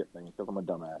while to get things because I'm a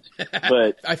dumbass.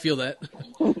 But I feel that.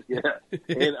 Yeah.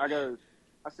 And I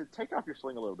said, take off your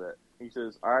swing a little bit. He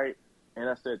says, all right. And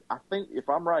I said, I think if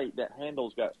I'm right, that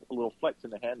handle's got a little flex in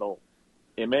the handle.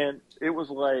 And, man, it was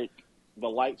like the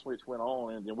light switch went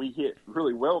on, and then we hit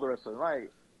really well the rest of the night.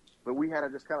 But we had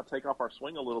to just kind of take off our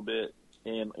swing a little bit.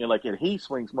 And he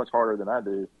swings much harder than I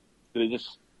do. But it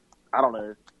just, I don't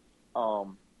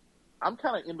know. I'm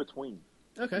kind of in between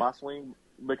my swing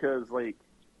because, like,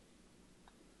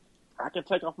 I can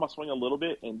take off my swing a little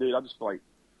bit, and, dude, I just, like,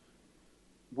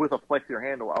 with a flexier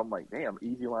handle, I'm like, damn,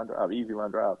 easy line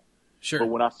drive. Sure. But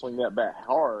when I swing that bat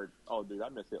hard, oh, dude, I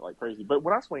miss it like crazy. But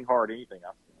when I swing hard, anything,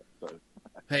 I swing it. So.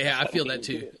 Hey, yeah, I feel that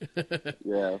too.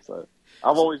 Yeah, so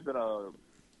I've always been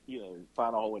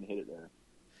find a hole and hit it there.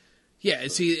 Yeah,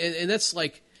 see, and that's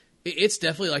like, it's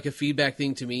definitely like a feedback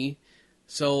thing to me.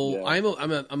 So yeah.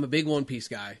 I'm a big one piece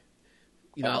guy.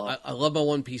 I love my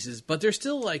one pieces, but there's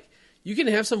still like, you can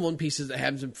have some one pieces that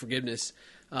have some forgiveness.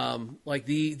 Like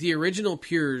the original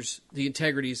Pures, the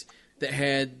Integrities that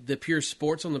had the Pure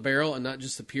Sports on the barrel and not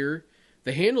just the Pure.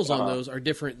 The handles on those are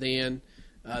different than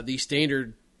the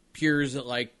standard Pures that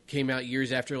like came out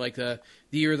years after, like the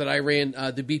year that I ran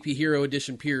the BP Hero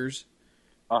Edition Pures.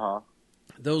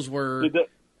 Those were.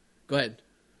 Go ahead.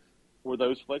 Were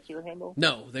those flexier handle?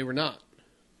 No, they were not.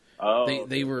 Oh,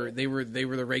 they were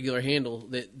the regular handle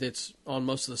that's on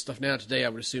most of the stuff now today. I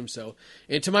would assume so.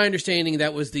 And to my understanding,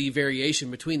 that was the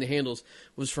variation between the handles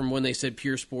was from when they said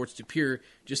Pure Sports to Pure.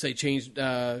 Just they changed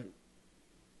as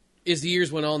the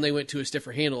years went on. They went to a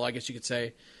stiffer handle, I guess you could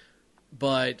say.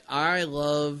 But I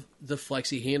love the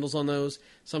flexi handles on those.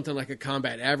 Something like a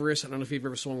Combat Avarice. I don't know if you've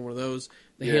ever swung one of those.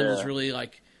 The handle's really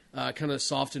like kind of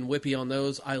soft and whippy on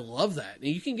those. I love that. And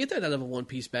you can get that out of a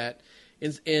one-piece bat.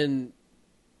 And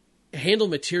handle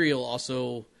material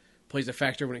also plays a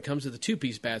factor when it comes to the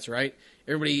two-piece bats, right?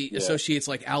 Everybody associates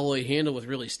like alloy handle with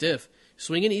really stiff.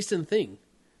 Swing an Easton thing.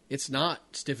 It's not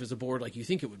stiff as a board like you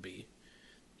think it would be.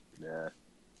 Yeah.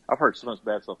 I've heard so much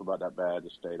bad stuff about that bat. I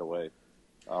just stayed away.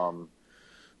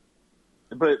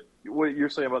 But what you're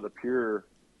saying about the Pure,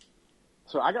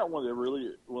 so I got one of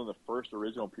the first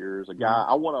original Pures. A guy,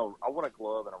 I want a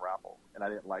glove and a raffle, and I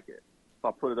didn't like it. So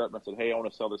I put it up and I said, hey, I want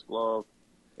to sell this glove.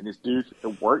 And this dude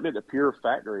that worked at the Pure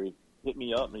factory hit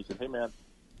me up and he said, hey man,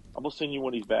 I'm gonna send you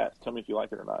one of these bats. Tell me if you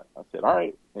like it or not. I said, all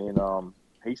right. And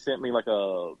he sent me like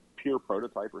a Pure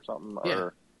prototype or something.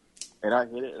 And I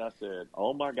hit it and I said,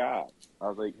 oh my God. I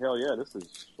was like, hell yeah, this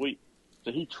is sweet.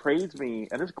 So he trades me,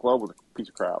 and this glove was a piece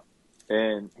of crap.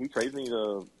 And he trades me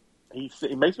he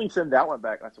makes me send that one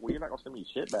back. And I said, well, you're not going to send me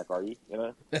shit back, are you?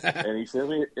 And he sends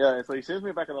me, so he sends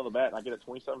me back another bat, and I get a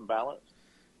 27 balance.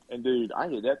 And, dude, I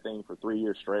hit that thing for 3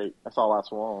 years straight. That's all I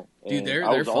swung. Dude,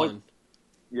 they're fun.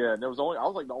 And I was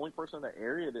like the only person in the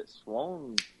area that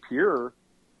swung Pure.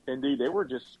 And, dude, they were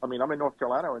just, I'm in North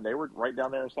Carolina, and they were right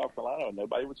down there in South Carolina, and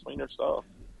nobody would swing their stuff.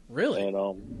 Really? And,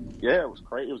 it was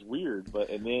crazy. It was weird.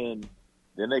 And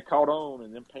then they caught on,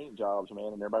 and then paint jobs, man,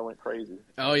 and everybody went crazy.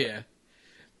 Oh, yeah.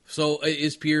 So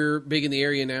is Pure big in the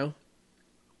area now?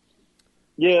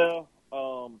 Yeah.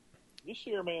 This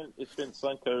year, man, it's been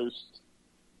Suncoast.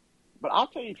 But I'll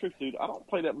tell you the truth, dude, I don't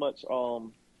play that much. I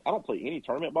don't play any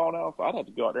tournament ball now, so I'd have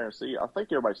to go out there and see. I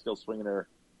think everybody's still swinging their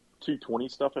 220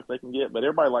 stuff if they can get, but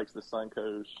everybody likes the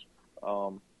Suncoast.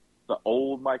 the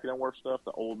old Mike and Worth stuff,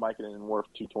 the old Mike and Worth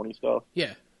 220 stuff.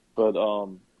 Yeah. But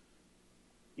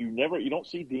you don't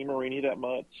see DeMarini that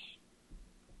much,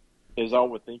 as I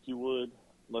would think you would,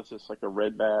 unless it's like a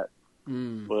red bat.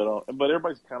 But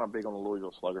everybody's kind of big on the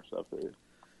Louisville Slugger stuff too.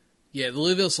 Yeah, the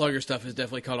Louisville Slugger stuff has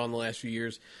definitely caught on the last few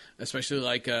years, especially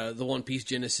like the One Piece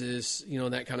Genesis,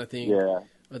 that kind of thing. Yeah,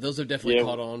 those have definitely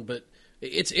caught on, but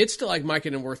it's still like Mike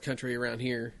and Worth country around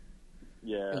here.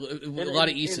 Yeah, a lot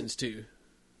of Eastons too.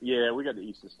 Yeah, we got the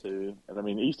Eastons too, and I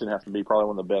mean Easton has to be probably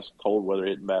one of the best cold weather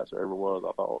hitting bats there ever was.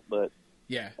 I thought, but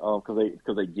yeah,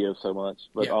 because they give so much.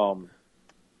 But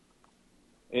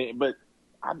but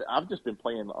I've just been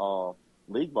playing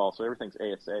league ball, so everything's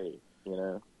ASA,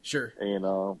 Sure.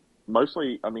 And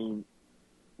mostly, I mean,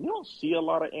 you don't see a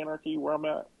lot of anarchy where I'm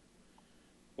at,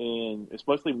 and it's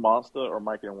mostly Monster or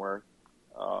Mike and Worth.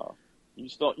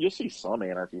 You'll see some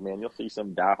anarchy, man. You'll see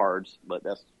some diehards, but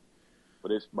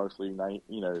it's mostly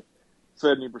 70%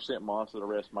 Monster, the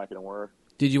rest Mike and Worth.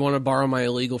 Did you want to borrow my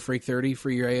illegal Freak 30 for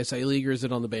your ASA league, or is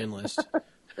it on the ban list?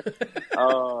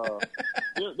 The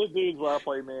dudes where I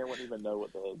play, man, wouldn't even know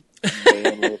what the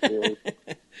ban list is.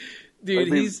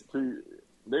 Dude,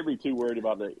 they'd be too worried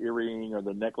about the earring or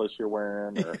the necklace you're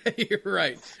wearing. Or you're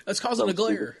right. That's causing a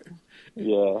glare.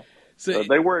 Yeah. So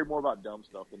they worry more about dumb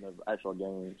stuff than the actual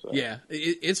game. So. Yeah,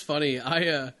 it's funny.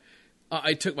 I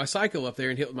took my Psycho up there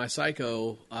and hit with my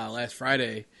Psycho last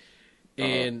Friday,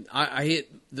 and I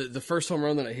hit the first home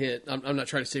run that I hit. I'm not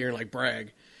trying to sit here and like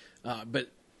brag,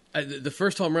 but the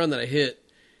first home run that I hit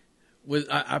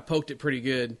I poked it pretty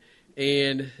good,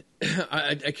 and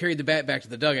I carried the bat back to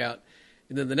the dugout,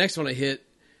 and then the next one I hit,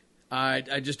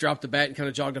 I just dropped the bat and kind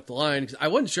of jogged up the line because I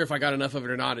wasn't sure if I got enough of it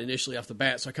or not initially off the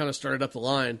bat, so I kind of started up the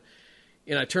line.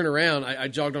 And I turn around, I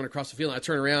jogged on across the field, and I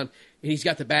turn around, and he's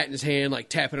got the bat in his hand, like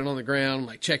tapping it on the ground,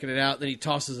 like checking it out. Then he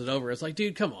tosses it over. It's like,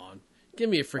 dude, come on. Give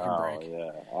me a freaking break.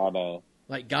 Yeah, I know.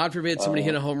 Like, God forbid somebody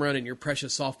hit a home run in your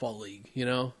precious softball league,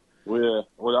 Well,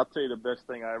 I'll tell you the best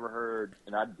thing I ever heard,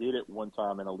 and I did it one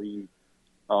time in a league.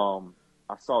 I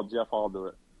saw Jeff Hall do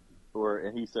it,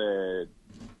 and he said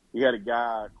he had a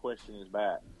guy question his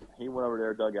bat. He went over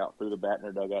their dugout, threw the bat in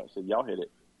their dugout, and said, y'all hit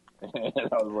it. And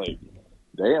I was like,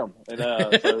 damn. And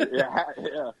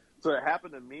so it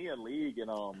happened to me in league,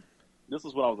 and this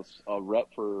is when I was a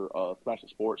rep for Smash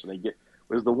Sports, and it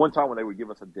was the one time when they would give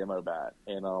us a demo bat,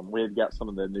 and we had got some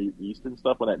of the new Easton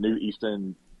stuff when that new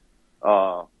Easton, it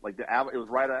was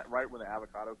right when the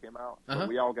Avocado came out. So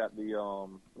we all got the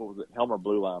Helmer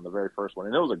Blue Line, the very first one,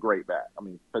 and it was a great bat. I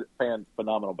mean,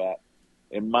 phenomenal bat,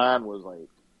 and mine was like,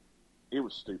 it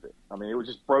was stupid. I mean, it was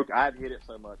just broke. I'd hit it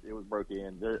so much it was broke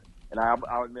in there. And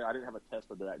I'll admit I didn't have a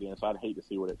tester back then, so I'd hate to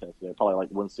see what it tested at. Probably like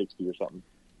 160 or something.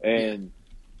 And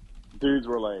dudes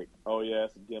were like, "Oh yeah,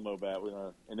 it's a demo bat."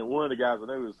 And then one of the guys I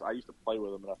knew I used to play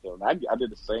with him, and I said, I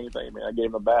did the same thing, man. I gave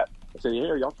him a bat. I said,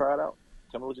 "Here, y'all try it out.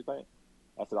 Tell me what you think."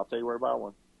 I said, "I'll tell you where to buy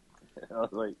one." And I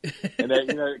was like, and that,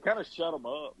 it kind of shut them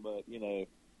up, but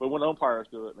but when umpires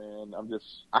do it, man,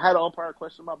 I had an umpire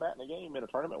question my bat in a game in a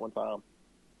tournament one time,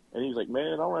 and he's like,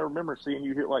 "Man, I don't remember seeing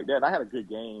you hit like that." And I had a good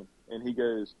game, and he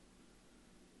goes,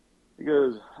 I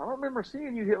don't remember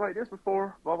seeing you hit like this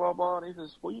before, blah, blah, blah. And he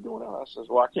says, what are you doing now? I says,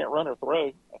 well, I can't run or throw.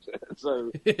 I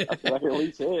said, I can at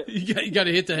least hit. You got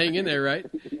to hit to hang in there, right?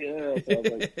 Yeah. So I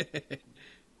was like,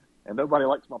 and nobody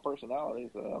likes my personality,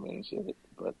 so, I mean, shit.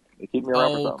 But they keep me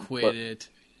around for something. Quit it.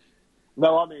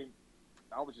 No, I mean,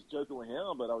 I was just joking with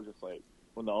him, but I was just like,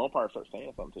 when the umpire starts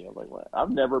saying something to me, I was like, well,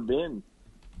 I've never been,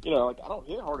 I don't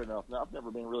hit hard enough. Now, I've never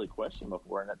been really questioned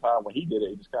before. And that time when he did it,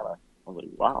 he just kind of, I was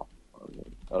like, wow.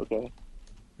 Okay.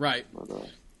 Right.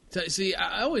 So, see,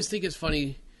 I always think it's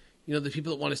funny, the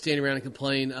people that want to stand around and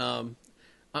complain. I'm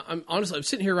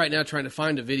sitting here right now trying to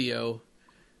find a video.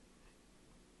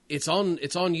 It's on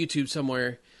YouTube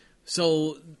somewhere.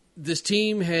 So this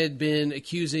team had been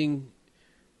accusing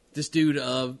this dude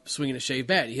of swinging a shaved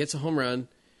bat. He hits a home run,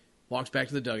 walks back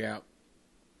to the dugout,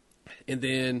 and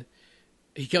then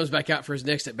he comes back out for his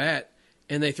next at bat,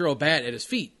 and they throw a bat at his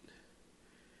feet.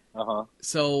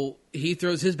 So he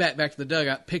throws his bat back to the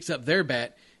dugout, picks up their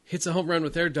bat, hits a home run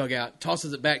with their dugout,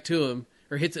 tosses it back to him,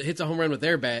 or hits a home run with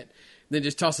their bat, then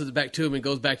just tosses it back to him and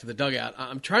goes back to the dugout.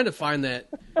 I'm trying to find that.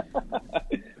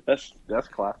 That's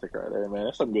classic right there, man.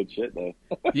 That's some good shit, though.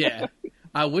 Yeah.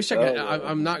 I wish I could.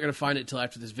 I'm not going to find it until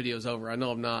after this video is over. I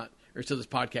know I'm not, or until this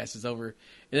podcast is over.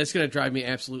 And it's going to drive me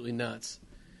absolutely nuts.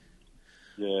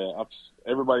 Yeah.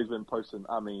 Everybody's been posting,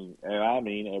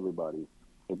 everybody.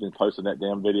 They've been posting that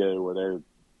damn video where they're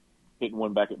hitting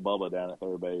one back at Bubba down at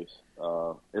third base.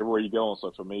 Everywhere you go on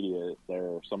social media,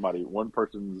 one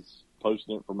person's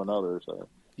posting it from another. So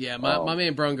Yeah, my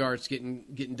man Brungart's getting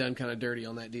done kind of dirty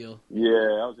on that deal. Yeah,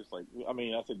 I was just like,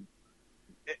 I said,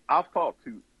 I've talked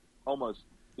to almost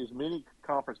as many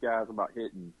conference guys about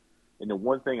hitting, and the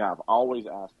one thing I've always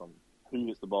asked them, who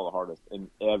hits the ball the hardest, and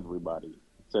everybody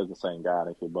says the same guy.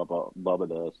 They say Bubba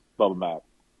does, Bubba Mack.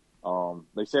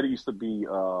 They said it used to be,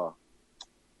 I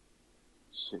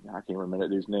can't remember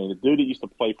that dude's name. The dude that used to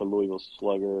play for Louisville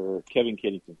Slugger, Kevin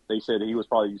Kennington. They said he was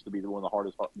probably used to be one of the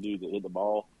hardest dudes that hit the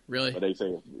ball. Really? But they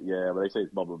say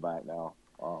it's Bubba Mack now.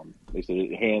 They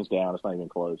say hands down, it's not even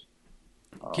close.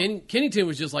 Kennington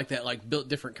was just like that, like built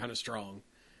different, kind of strong.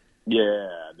 Yeah,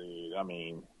 dude. I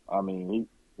mean,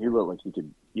 he looked like he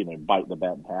could, bite the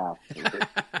bat in half.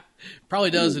 Probably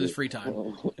does in his free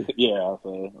time. Yeah,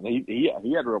 so he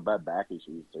had real bad back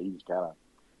issues, so he just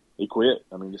he quit.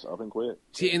 Just up and quit.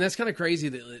 See, and that's kind of crazy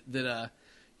that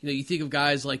you think of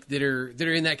guys like that are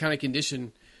in that kind of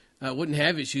condition wouldn't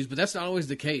have issues, but that's not always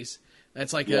the case.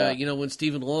 That's like when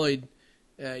Stephen Lloyd,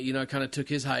 kind of took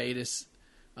his hiatus.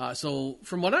 So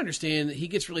from what I understand, he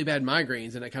gets really bad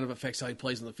migraines, and that kind of affects how he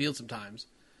plays on the field sometimes.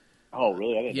 Oh,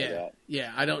 really? I didn't know that.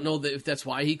 Yeah, I don't know if that's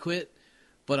why he quit,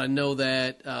 but I know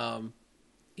that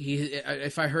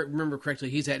if I remember correctly,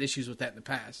 he's had issues with that in the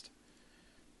past.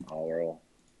 Oh, really?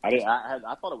 I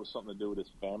thought it was something to do with his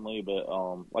family, but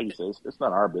like you said, it's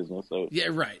not our business. So yeah,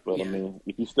 right. But yeah.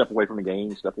 If you step away from the game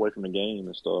and stuff.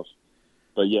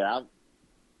 But yeah,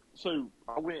 so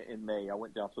I went in May. I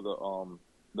went down to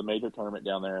the major tournament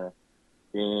down there,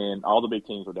 and all the big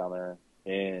teams were down there.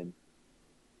 And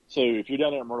so if you're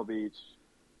down there at Myrtle Beach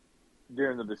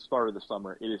during the start of the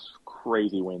summer, it is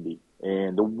crazy windy,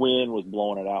 and the wind was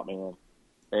blowing it out, man.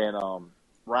 And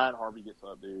Ryan Harvey gets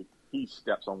up, dude. He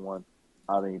steps on one.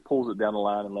 Pulls it down the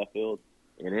line in left field,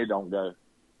 and it don't go.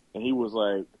 And he was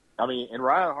like, and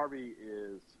Ryan Harvey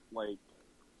is like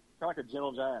kind of like a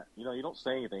gentle giant. You don't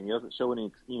say anything. He doesn't show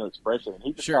any, expression. And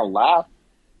he just kind of laughed.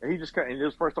 And he just and it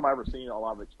was the first time I ever seen a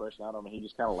lot of expression out of him. And he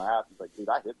just kind of laughed. He's like, dude,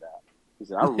 I hit that. He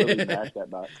said, I really mashed that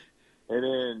back. And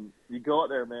then you go out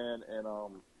there, man, and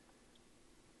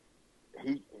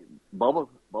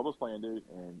Bubba's playing, dude,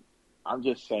 and I'm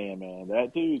just saying, man,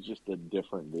 that dude's just a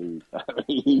different dude.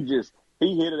 He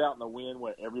hit it out in the wind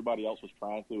where everybody else was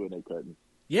trying to, and they couldn't.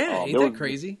 Yeah, ain't that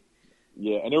crazy?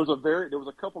 Yeah, and there was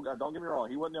a couple guys. Don't get me wrong,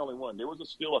 he wasn't the only one. There was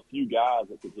still a few guys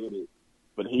that could hit it,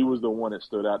 but he was the one that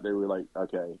stood out. They were like,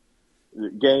 okay, the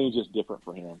game's just different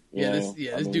for him.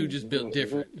 This dude just built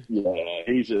different. Yeah,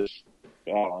 he's just,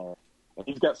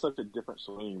 he's got such a different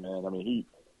swing, man.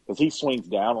 Because he swings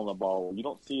down on the ball. You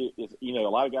don't see it. A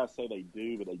lot of guys say they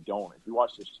do, but they don't. If you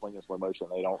watch this swing in slow motion,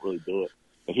 they don't really do it.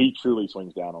 But he truly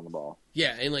swings down on the ball.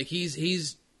 Yeah, and like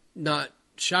he's not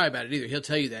shy about it either. He'll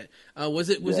tell you that. Was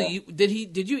it you?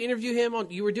 Did you interview him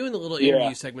on? You were doing the little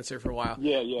interview segments there for a while.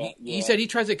 Yeah. He said he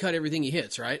tries to cut everything he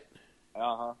hits, right?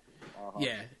 Uh-huh.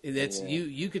 Yeah, that's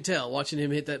you could tell watching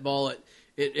him hit that ball at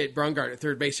Brungard at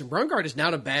third base. And Brungard is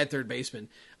not a bad third baseman.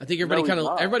 I think everybody kind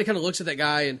of looks at that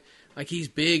guy and like he's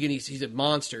big and he's a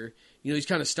monster. He's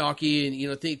kind of stocky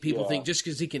and people think just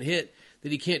because he can hit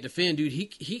that he can't defend, dude.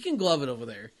 He can glove it over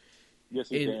there. Yes,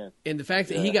 he can. And the fact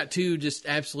that he got two just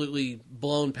absolutely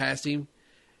blown past him,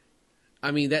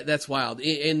 that's wild.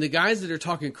 And the guys that are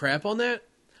talking crap on that,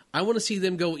 I want to see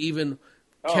them go even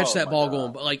catch that ball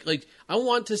going. Like I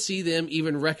want to see them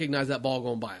even recognize that ball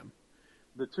going by him.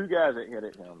 The two guys that hit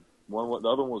at him, the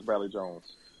other one was Bradley Jones.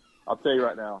 I'll tell you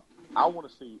right now, I want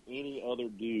to see any other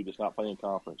dude that's not playing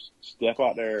conference step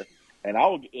out there, and I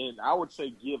would say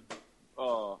give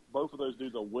both of those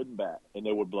dudes a wooden bat, and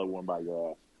they would blow one by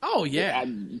your ass. Oh yeah.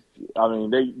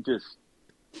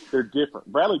 They're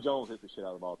different. Bradley Jones hit the shit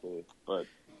out of the ball too, but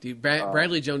dude,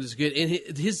 Bradley Jones is good, and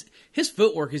his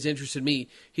footwork has interested me.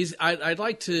 I'd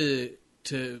like to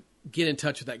get in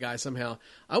touch with that guy somehow.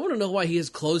 I want to know why he has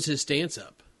closed his stance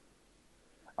up.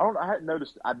 I hadn't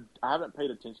noticed. I haven't paid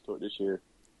attention to it this year.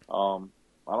 I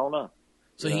don't know.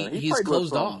 So he's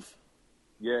closed off.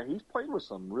 Yeah, he's played with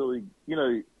some really,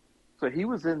 so he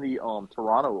was in the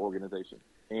Toronto organization,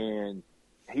 and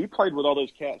he played with all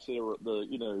those cats that were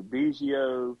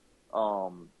Biggio,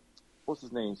 what's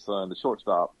his name, son, the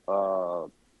shortstop,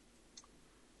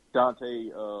 Dante,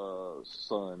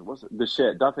 son, what's it,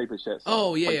 Bichette, Dante Bichette's son.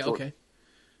 Oh, yeah, okay.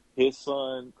 His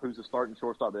son, who's the starting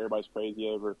shortstop that everybody's crazy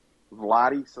over,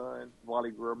 Vladdy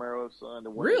Romero's son.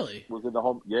 Really? Was in the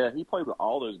home. Yeah, he played with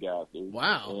all those guys, dude.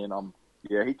 Wow. And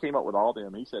he came up with all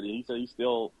them. He said he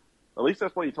still, at least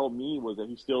that's what he told me, was that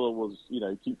he still was,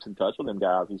 keeps in touch with them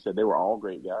guys. He said they were all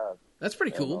great guys. That's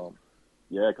pretty cool.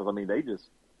 Yeah, because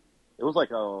it was like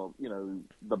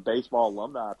the baseball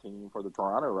alumni team for the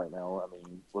Toronto right now.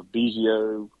 With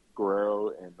Biggio,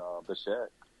 Guerrero, and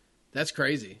Bichette. That's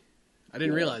crazy. I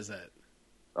didn't realize that.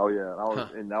 Oh yeah,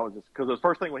 and that was just because the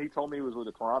first thing when he told me he was with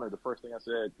the Toronto. The first thing I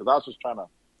said, because I was just trying to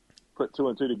put two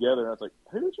and two together, and I was like,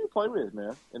 "Who did you play with,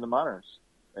 man, in the minors?"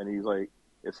 And he's like,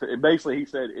 basically he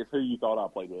said, "It's who you thought I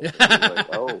played with." And I was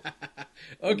like, "Oh,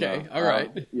 okay, all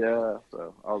right." Yeah,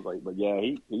 so I was like, but yeah,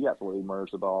 he absolutely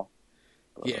merged the ball.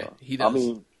 Yeah, he does. I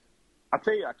mean, I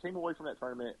tell you, I came away from that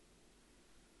tournament.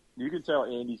 You can tell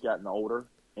Andy's gotten older.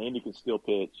 Andy can still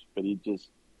pitch, but he's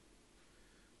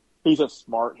a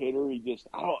smart hitter.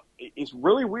 It's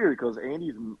really weird because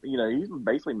Andy's, he's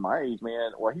basically my age,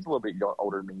 man. Well, he's a little bit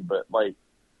older than me, but like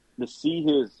to see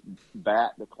his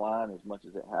bat decline as much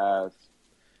as it has,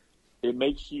 it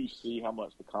makes you see how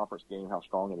much the conference game, how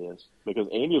strong it is. Because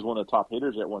Andy was one of the top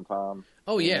hitters at one time.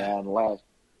 Oh yeah. And the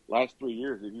last 3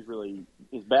 years,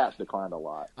 his bat's declined a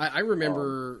lot. I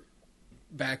remember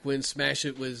back when Smash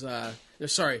It was,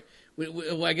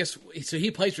 well, I guess, so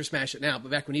he plays for Smash It now,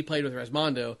 but back when he played with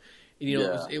Rasmondo, and,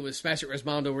 it was Smash It,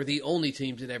 Rasmondo were the only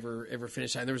teams that ever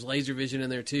finished high. There was Laser Vision in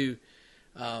there too.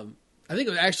 I think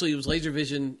it was Laser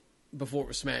Vision before it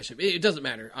was Smash It. It doesn't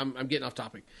matter. I'm getting off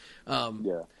topic.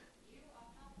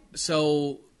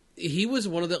 So he was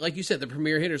one of the, like you said, the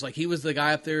premier hitters. Like he was the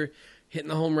guy up there hitting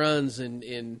the home runs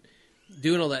and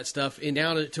doing all that stuff. And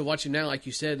now to watch him now, like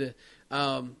you said,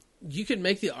 you could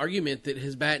make the argument that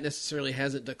his bat necessarily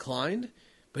hasn't declined,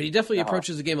 but he definitely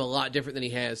approaches the game a lot different than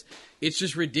he has. It's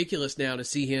just ridiculous now to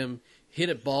see him hit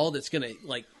a ball that's going to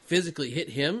like physically hit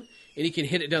him, and he can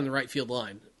hit it down the right field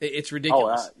line. It's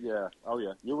ridiculous. Oh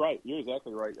yeah. You're right. You're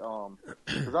exactly right.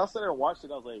 Because I sat there and watched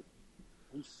it, I was like,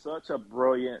 he's such a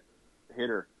brilliant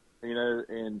hitter,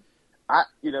 and I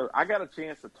got a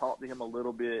chance to talk to him a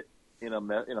little bit in a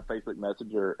Facebook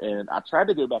Messenger, and I tried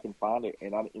to go back and find it,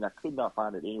 and I could not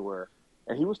find it anywhere.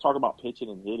 And he was talking about pitching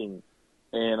and hitting,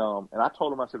 and I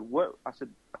told him, I said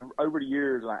over the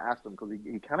years, and I asked him because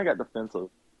he kind of got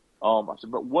defensive. I said,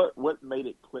 but what made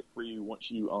it click for you once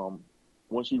you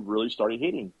really started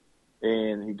hitting?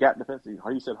 And he got defensive.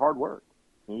 He said hard work.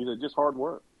 And he said just hard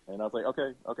work. And I was like,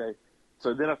 okay.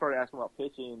 So then I started asking about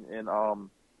pitching, and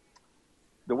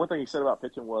the one thing he said about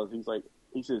pitching was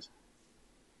he says,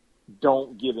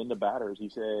 don't give in to batters. He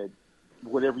said,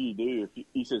 whatever you do,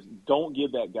 he says, don't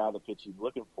give that guy the pitch he's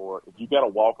looking for. If you got to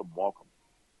walk him, walk him.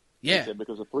 Yeah. He said,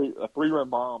 because a three-run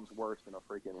bomb's worse than a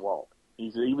freaking walk. He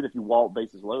said, even if you walk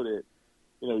bases loaded,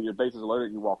 your bases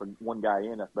loaded, you walk one guy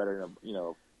in, that's better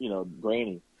than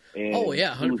granny. And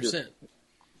 100%.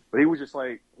 But he was just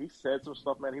like, he said some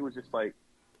stuff, man. He was just like,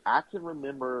 I can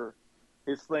remember,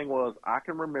 his thing was, I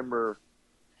can remember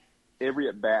every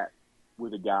at-bat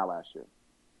with a guy last year.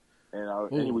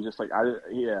 And he was just like,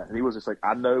 and he was just like,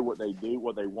 I know what they do,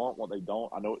 what they want, what they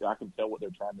don't. I can tell what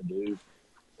they're trying to do.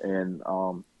 And,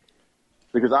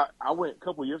 because I went a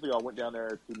couple of years ago, I went down there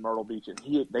to Myrtle Beach, and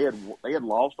they had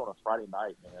lost on a Friday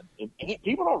night, man. And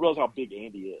people don't realize how big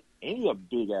Andy is. Andy's a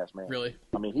big ass man. Really?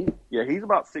 I mean, he's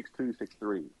about 6'2",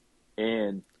 6'3",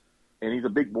 and he's a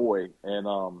big boy. And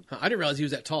I didn't realize he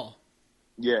was that tall.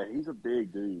 Yeah, he's a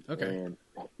big dude. Okay. And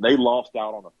they lost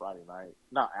out on a Friday night.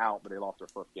 Not out, but they lost their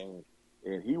first game.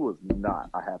 And he was not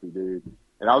a happy dude.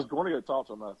 And I was going to go talk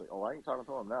to him, and I was like, I ain't talking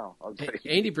to him now. I was like,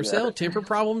 Andy Purcell, temper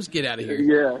problems, get out of here.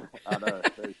 Yeah, I know.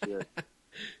 Very good.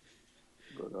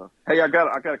 But, hey, I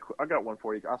got one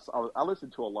for you. I listen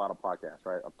to a lot of podcasts,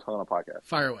 right? A ton of podcasts.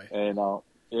 Fire away. And I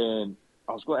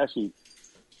was going to actually,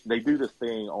 they do this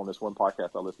thing on this one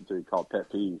podcast I listen to called Pet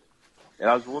Peeves. And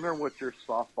I was wondering what your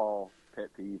softball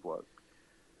pet peeve was.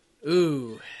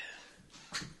 Ooh,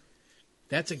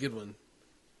 that's a good one.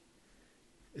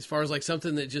 As far as like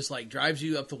something that just like drives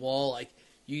you up the wall, like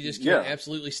you just can't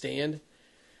absolutely stand.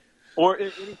 Or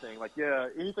anything,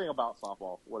 anything about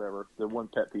softball, whatever. The one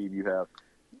pet peeve you have.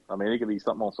 I mean, it could be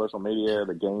something on social media,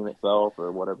 the game itself,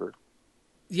 or whatever.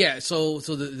 Yeah. So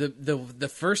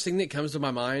the first thing that comes to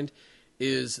my mind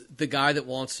is the guy that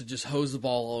wants to just hose the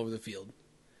ball all over the field.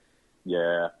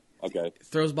 Yeah. Okay.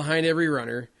 Throws behind every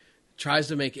runner, tries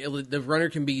to make it. The runner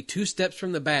can be 2 steps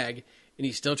from the bag, and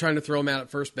he's still trying to throw him out at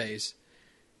first base.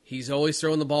 He's always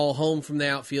throwing the ball home from the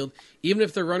outfield. Even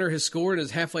if the runner has scored and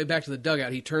is halfway back to the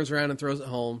dugout, he turns around and throws it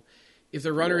home. If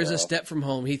the runner is a step from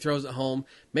home, he throws it home,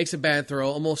 makes a bad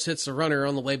throw, almost hits the runner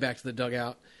on the way back to the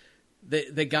dugout.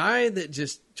 The guy that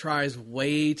just tries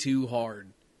way too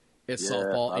hard at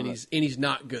softball, and he's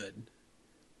not good.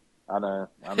 I know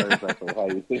exactly how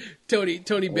you think. Tony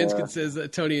Binskin says,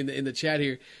 Tony in the chat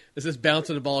here, it says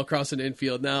bouncing the ball across an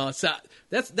infield. Now,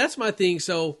 that's my thing.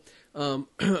 So, a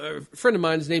friend of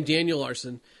mine is named Daniel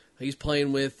Larson. He's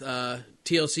playing with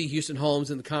TLC Houston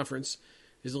Holmes in the conference.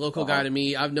 He's a local guy to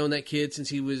me. I've known that kid since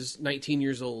he was 19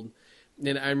 years old.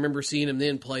 And I remember seeing him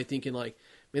then play, thinking like,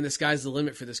 man, the sky's the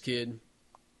limit for this kid.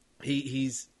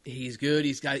 He's good.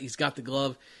 He's got the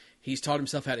glove. He's taught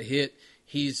himself how to hit.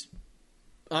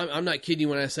 I'm not kidding you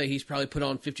when I say he's probably put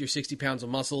on 50 or 60 pounds of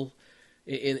muscle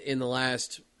in the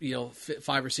last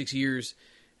 5 or 6 years.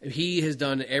 He has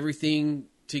done everything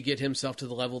to get himself to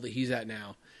the level that he's at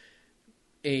now.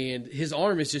 And his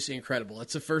arm is just incredible.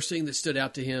 That's the first thing that stood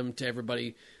out to him, to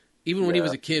everybody, even when he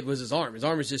was a kid, was his arm. His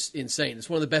arm is just insane. It's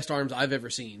one of the best arms I've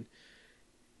ever seen.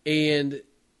 And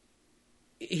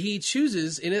he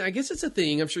chooses, and I guess it's a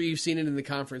thing, I'm sure you've seen it in the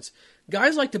conference,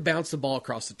 guys like to bounce the ball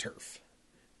across the turf.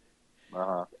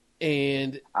 Uh-huh.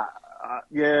 And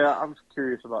I'm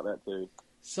curious about that too.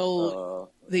 So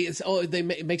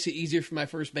it makes it easier for my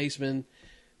first baseman.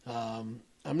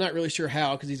 I'm not really sure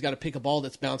how, because he's got to pick a ball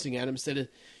that's bouncing at him instead of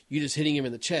you just hitting him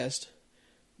in the chest.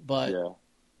 But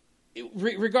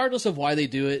regardless of why they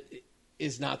do it,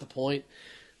 is not the point.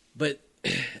 But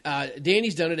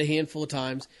Danny's done it a handful of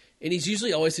times, and he's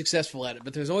usually always successful at it.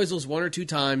 But there's always those 1 or 2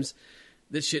 times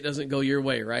that shit doesn't go your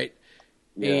way, right?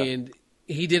 Yeah. And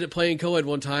he did it playing co-ed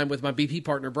one time with my BP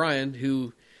partner, Brian,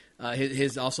 who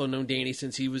has also known Danny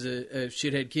since he was a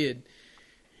shithead kid.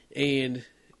 And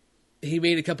he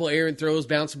made a couple errant throws,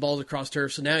 bouncing balls across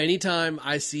turf. So now anytime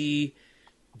I see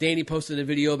Danny posting a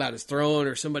video about his throwing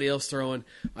or somebody else throwing,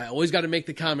 I always got to make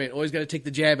the comment, always got to take the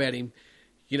jab at him.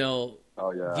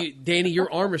 Danny,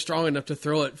 your arm is strong enough to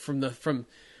throw it from the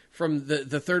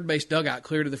third base dugout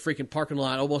clear to the freaking parking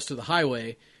lot, almost to the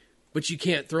highway, but you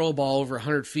can't throw a ball over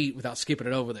 100 feet without skipping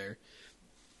it over there.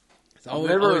 So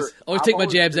always take my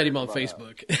jabs at him on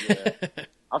Facebook. Yeah.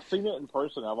 I've seen it in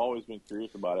person. I've always been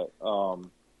curious about it.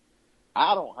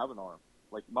 I don't have an arm.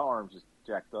 Like, my arm's just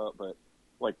jacked up, but,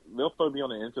 like, they'll throw me on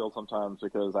the infield sometimes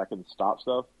because I can stop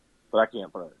stuff, but I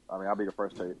can't throw it. I mean, I'll be the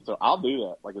first to. So I'll do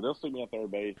that. Like, if they'll stick me on third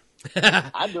base,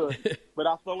 I do it. But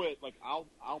I'll throw it, like,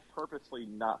 I'll purposely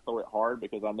not throw it hard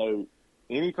because I know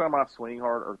anytime I swing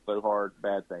hard or throw hard,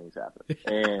 bad things happen.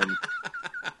 And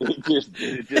it just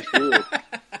did.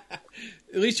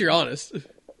 At least you're honest.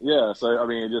 Yeah, so, I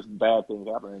mean, just bad things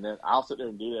happen. And then I'll sit there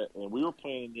and do that. And we were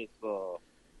playing this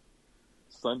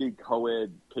Sunday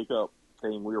co-ed pickup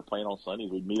thing we were playing on Sundays.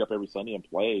 We'd meet up every Sunday and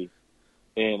play.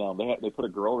 And they put a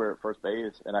girl there at first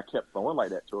base, and I kept throwing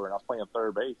like that to her, and I was playing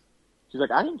third base. She's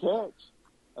like, I can catch.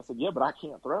 I said, yeah, but I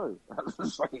can't throw. I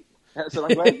said,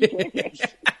 I'm glad you can catch.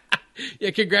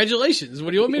 Yeah, congratulations.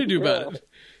 What do you want me to do about it?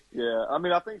 Yeah, I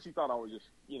mean, I think she thought I was just,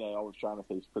 I was trying to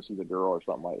say because she's a girl or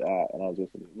something like that. And I was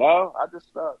just, no, I just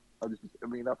stuck. I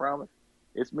promise.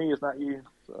 It's me, it's not you.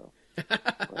 So.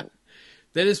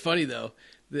 That is funny, though.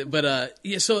 But,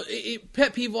 so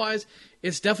pet peeve-wise,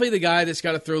 it's definitely the guy that's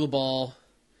got to throw the ball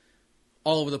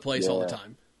all over the place all the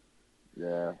time.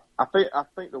 Yeah. I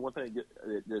think the one thing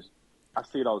I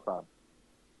see it all the time,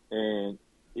 and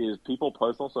is people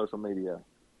post on social media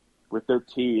with their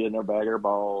tee in their bag of their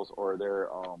balls or they're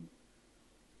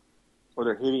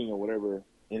hitting or whatever,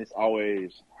 and it's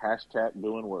always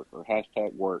 #doing work or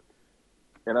 #work.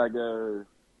 And I go,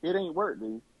 it ain't work,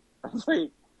 dude. I say,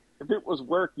 if it was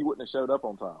work, you wouldn't have showed up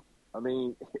on time. I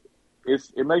mean,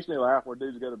 it makes me laugh when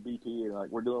dudes go to BP and like,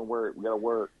 we're doing work, we got to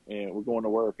work, and we're going to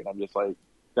work, and I'm just like,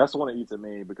 that's the one that eats at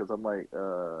me because I'm like,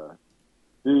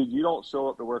 dude, you don't show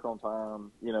up to work on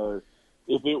time.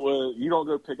 If it was, you don't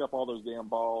go pick up all those damn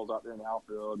balls out there in the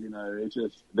outfield. It's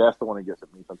just, that's the one that gets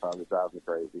at me sometimes. It drives me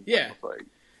crazy. Yeah,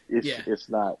 it's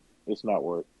not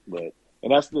work,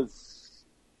 and that's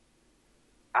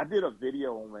I did a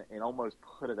video on it and almost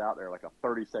put it out there, like a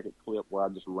 30-second clip where I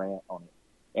just rant on it.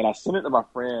 And I sent it to my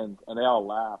friends, and they all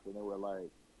laughed, and they were like,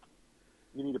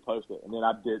 you need to post it. And then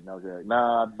I didn't. I was like,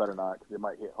 nah, I better not, because it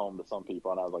might hit home to some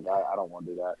people. And I was like, I don't want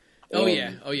to do that. Oh,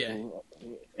 yeah.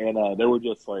 And they were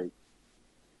just like,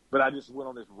 but I just went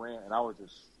on this rant, and I was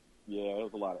just, there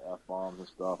was a lot of F-bombs and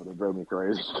stuff, and it drove me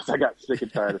crazy because I got sick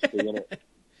and tired of seeing it.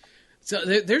 So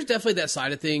there's definitely that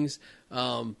side of things.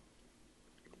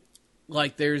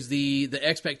 Like there's the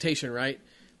expectation, right?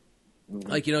 Mm-hmm.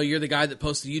 Like, you're the guy that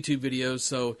posts the YouTube videos,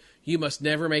 so you must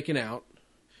never make an out.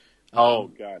 Oh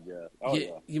God, yeah. Oh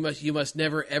yeah. You must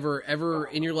never ever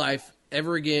in your life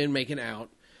ever again make an out.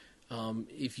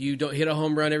 If you don't hit a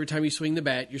home run every time you swing the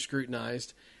bat, you're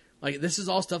scrutinized. Like, this is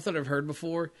all stuff that I've heard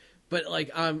before, but like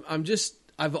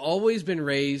I've always been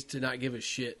raised to not give a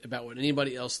shit about what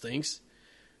anybody else thinks,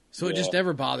 so it just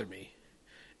never bothered me.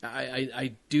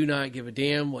 I do not give a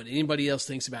damn what anybody else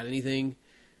thinks about anything.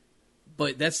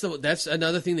 But that's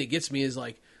another thing that gets me is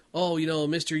like, oh,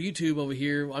 Mr. YouTube over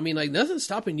here. I mean, like, nothing's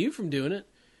stopping you from doing it.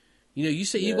 You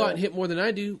say you go out and hit more than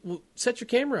I do. Well, set your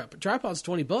camera up. A tripod's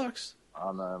 $20.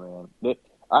 I know, man.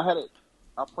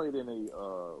 I played in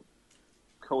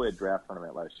co-ed draft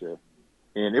tournament last year,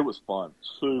 and it was fun,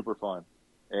 super fun.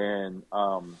 And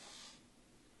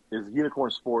it's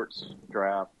Unicorn Sports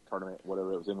Draft Tournament,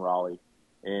 whatever. It was in Raleigh,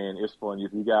 and it's fun.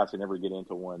 If you guys can ever get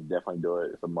into one, definitely do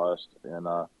it. It's a must. And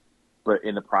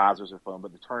and the prizes are fun,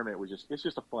 but the tournament was it's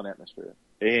just a fun atmosphere.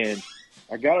 And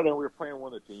I got it, and we were playing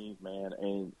one of the teams, man.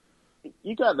 And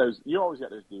you always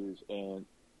got those dudes. And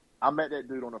I met that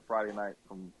dude on a Friday night.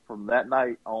 From that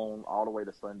night on all the way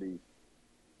to Sunday,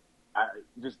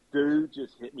 dude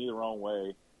just hit me the wrong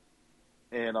way.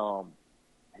 And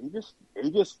he just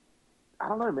I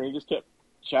don't know, man. He just kept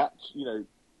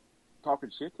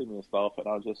talking shit to me and stuff, and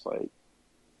I was just like,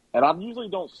 and I usually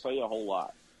don't say a whole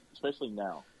lot, especially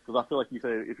now, because I feel like you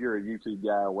say if you're a YouTube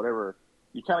guy or whatever,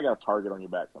 you kind of got a target on your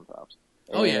back sometimes.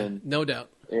 Oh yeah, no doubt.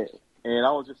 And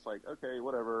I was just like, okay,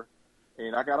 whatever.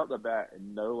 And I got up the bat,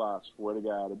 and no lie, I swear to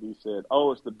God, the dude said,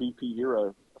 "Oh, it's the BP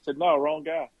Hero." I said, "No, wrong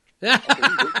guy." Be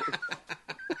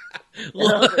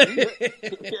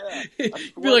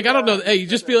like, I don't know. Hey, you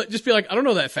just be like, I don't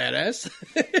know that fat ass.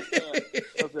 I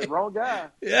said, wrong guy.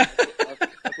 Yeah.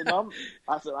 I said,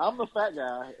 I'm the fat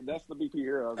guy, and that's the BP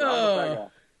Hero. I said, I'm the fat guy.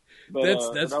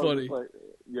 But, that's funny. Like,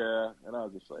 yeah, and I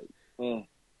was just like,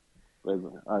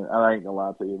 Listen, I ain't gonna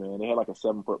lie to you, man. They had like a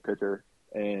 7-foot pitcher,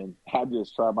 and I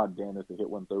just tried my damnedest to hit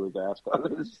one through his ass. But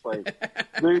it was just like,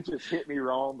 dude just hit me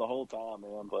wrong the whole time,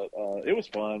 man. But it was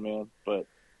fun, man. But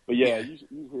yeah,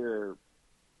 you hear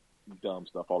dumb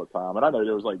stuff all the time. And I know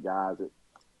there was like guys that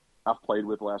I've played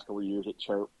with the last couple of years that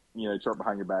chirp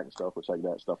behind your back and stuff,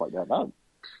 stuff like that. And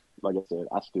like I said,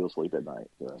 I still sleep at night.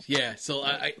 So. Yeah. So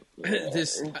I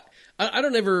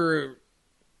don't ever,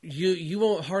 you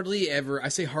won't hardly ever, I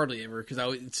say hardly ever, cause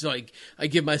it's like, I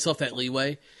give myself that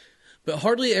leeway, but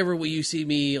hardly ever will you see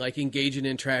me like engaging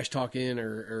in trash talking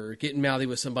or getting mouthy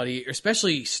with somebody,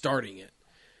 especially starting it.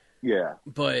 Yeah.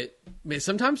 But man,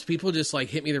 sometimes people just like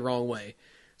hit me the wrong way.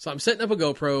 So I'm setting up a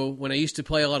GoPro. When I used to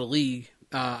play a lot of League,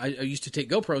 I used to take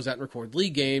GoPros out and record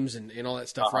League games and all that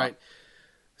stuff, right?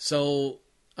 So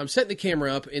I'm setting the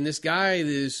camera up, and this guy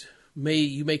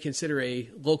you may consider a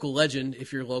local legend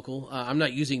if you're local. I'm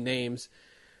not using names,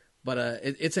 but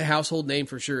it's a household name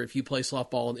for sure if you play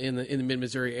softball in the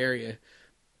Mid-Missouri area.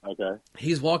 Okay.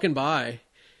 He's walking by,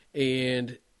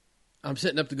 and I'm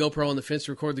setting up the GoPro on the fence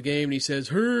to record the game, and he says,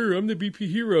 "Hey, I'm the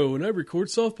BP Hero, and I record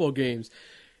softball games."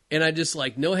 And I just,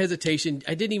 like, no hesitation.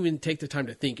 I didn't even take the time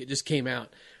to think. It just came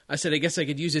out. I said, I guess I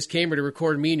could use this camera to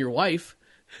record me and your wife.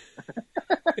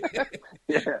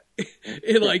 Yeah.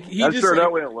 And, like, I'm sure that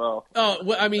went well. Oh,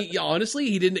 well, I mean, yeah, honestly,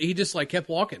 he didn't. He just, like, kept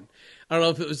walking. I don't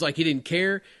know if it was like he didn't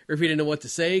care or if he didn't know what to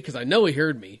say, because I know he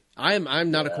heard me. I'm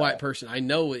not a quiet person. I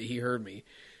know he heard me.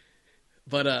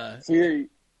 But see,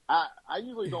 I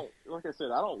usually don't. Like I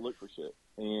said, I don't look for shit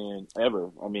and ever.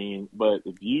 I mean, but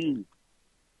if you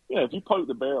poke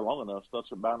the bear long enough, stuff's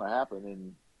bound to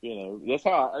happen. And that's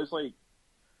how it's like.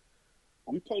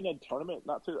 We played in a tournament,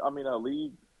 a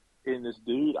league, and this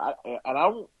dude, I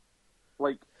don't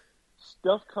like.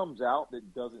 Stuff comes out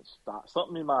that doesn't stop.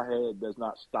 Something in my head does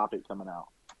not stop it coming out.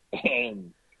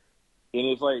 And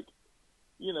it's like,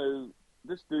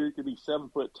 this dude could be 7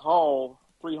 foot tall,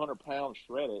 300 pounds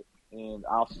shredded, and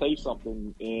I'll say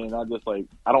something, and I just like,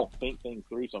 I don't think things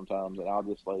through sometimes, and I'll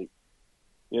just like,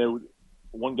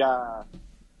 one guy,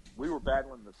 we were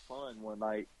battling the sun one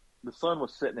night. The sun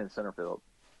was sitting in center field,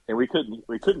 and we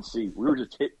couldn't see. We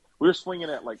were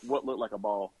swinging at like what looked like a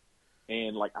ball.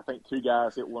 And like I think 2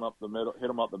 guys hit him up the middle,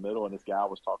 and this guy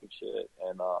was talking shit,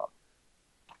 and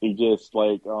he just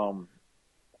like and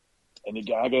the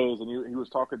guy goes and he was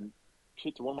talking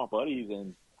shit to one of my buddies,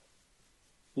 and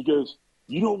he goes,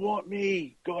 "You don't want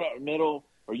me going out the middle,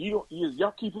 or y'all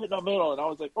keep hitting the middle." And I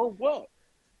was like, "Oh what?"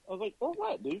 I was like, "Oh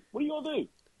what, dude? What are you gonna do?"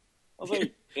 I was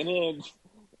like,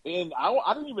 and I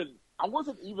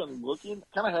wasn't even looking.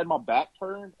 Kind of had my back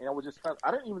turned, and I was just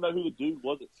I didn't even know who the dude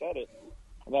was that said it.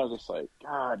 And I was just like,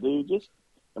 God, dude,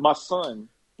 and my son,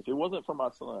 if it wasn't for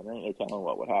my son, there ain't no telling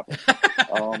what would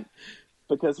happen.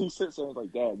 Because he sits there and is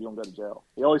like, Dad, you're going to go to jail.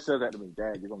 He always says that to me,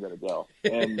 Dad, you're going to go to jail.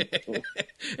 And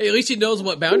hey, at least he knows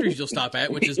what boundaries you'll stop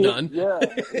at, which is none. Yeah,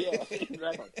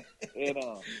 exactly. And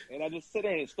I just sit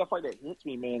there and stuff like that hits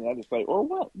me, man. And I just like, oh,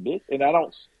 what, bitch? And I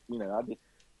don't,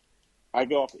 I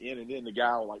go off the end, and then the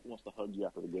guy wants to hug you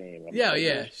after the game. Yeah.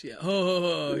 Yeah.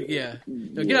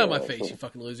 No, get out of my face, you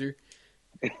fucking loser.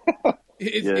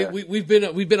 We've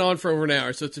been on for over an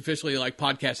hour, so it's officially like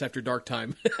podcast after dark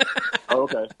time. Oh,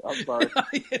 okay. I'm sorry.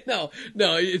 No,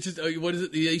 it's just what is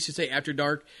it? They used to say after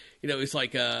dark. It's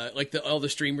like all the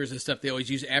streamers and stuff. They always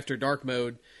use after dark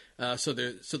mode, so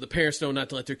the parents know not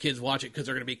to let their kids watch it because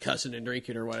they're going to be cussing and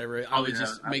drinking or whatever. I always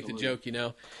just make the joke,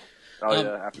 Oh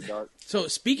yeah, after dark. So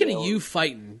speaking of you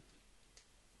fighting,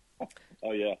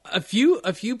 oh yeah, a few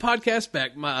podcasts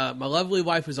back, my lovely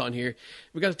wife was on here.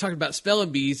 We got to talk about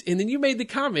spelling bees, and then you made the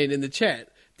comment in the chat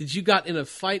that you got in a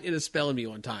fight in a spelling bee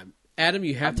one time. Adam,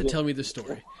 you have to tell me the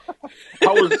story.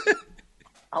 I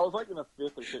was like in the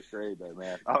 5th or 6th grade though,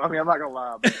 man. I mean, I'm not gonna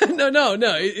lie.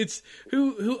 No. It's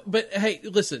who. But hey,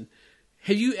 listen.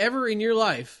 Have you ever in your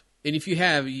life, and if you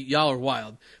have, y'all are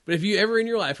wild, but have you ever in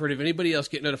your life heard of anybody else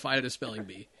getting in a fight at a spelling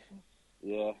bee?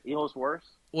 Yeah. You know what's worse?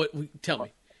 What? Tell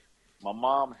me. My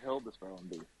mom held the spelling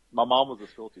bee. My mom was a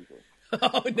school teacher.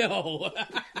 Oh, no.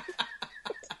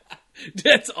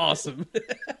 That's awesome.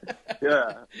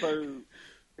 Yeah. So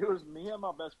it was me and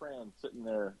my best friend sitting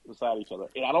there beside each other.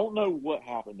 And I don't know what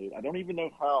happened, dude. I don't even know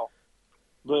how.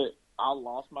 But I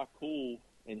lost my cool,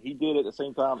 and he did at the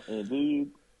same time. And,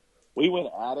 dude, we went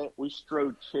at it. We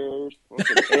strode chairs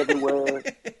everywhere.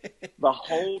 The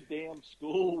whole damn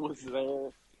school was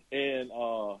there. And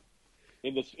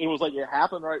it was like it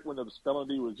happened right when the spelling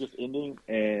bee was just ending.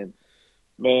 And,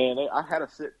 man, I had to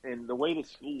sit. And the way the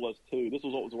school was, too, this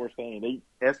was what was the worst thing.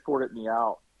 They escorted me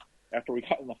out after we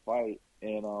got in the fight.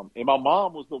 And my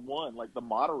mom was the one, like the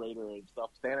moderator and stuff,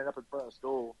 standing up in front of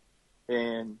school.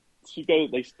 And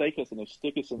they stake us and they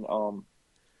stick us in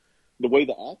the way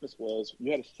the office was.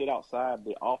 You had to sit outside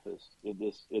the office in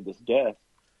this desk.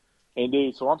 And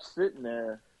dude, so I'm sitting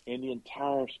there, and the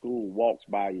entire school walks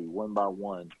by you one by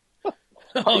one.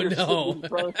 Oh no!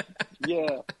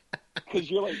 Yeah, because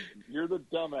you're the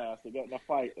dumbass that got in a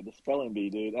fight at the spelling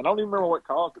bee, dude. I don't even remember what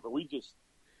caused it, but we just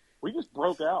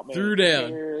broke out, man. Threw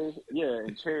down.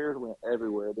 And chairs went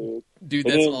everywhere, dude. Dude,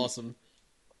 that's awesome.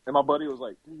 And my buddy was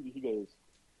like, dude, he goes,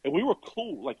 and we were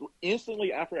cool. Like,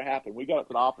 instantly after it happened, we got up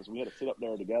to the office. We had to sit up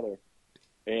there together.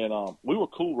 And we were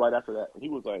cool right after that. And he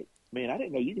was like, man, I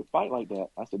didn't know you could fight like that.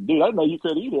 I said, dude, I didn't know you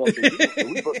could either.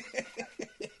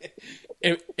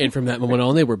 And from that moment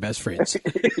on, they were best friends.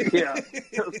 Yeah.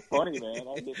 It was funny, man.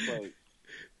 I was just like,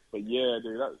 but yeah,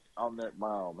 dude,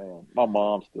 man, my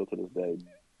mom still to this day.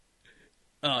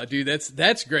 Oh, dude,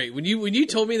 that's great. When you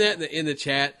told me that in the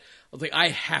chat, I was like, I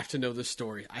have to know this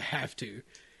story. I have to.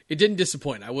 It didn't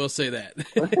disappoint. I will say that.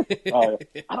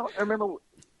 I don't remember.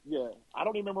 Yeah, I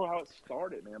don't even remember how it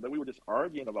started, man. But we were just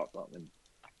arguing about something,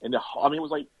 and it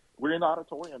was like we're in the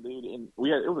auditorium, dude, and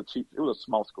it was a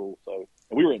small school, so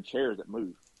and we were in chairs that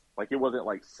moved. Like it wasn't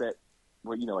like set,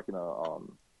 well, like in a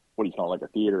what do you call it, like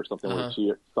a theater or something. Where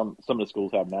some of the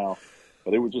schools have now,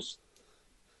 but they were just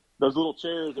those little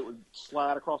chairs that would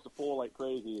slide across the floor like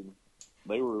crazy, and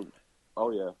they were. Oh,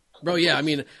 yeah. Bro, yeah. I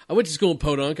mean, I went to school in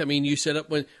Podunk. I mean, you set up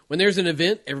when there's an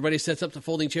event, everybody sets up the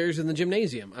folding chairs in the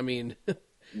gymnasium. I mean.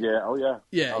 Yeah. Oh, yeah.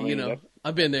 Yeah, I mean,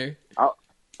 I've been there.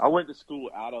 I went to school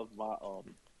out of my,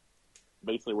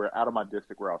 basically, we're out of my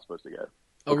district where I was supposed to go.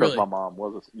 Oh, really? Because my mom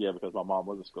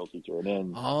was a school teacher. And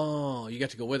then. Oh, you got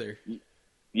to go with her.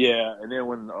 Yeah. And then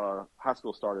when high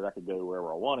school started, I could go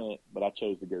wherever I wanted, but I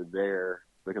chose to go there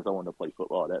because I wanted to play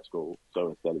football at that school. So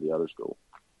instead of the other school.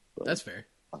 So, that's fair.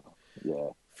 Yeah.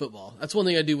 Football. That's one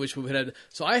thing I do wish we had.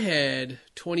 So I had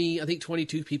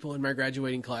 22 people in my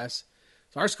graduating class.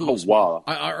 So our school was small.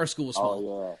 Wow. Our school was small.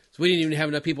 Oh, yeah. So we didn't even have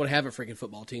enough people to have a freaking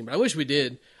football team. But I wish we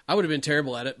did. I would have been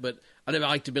terrible at it, but I'd have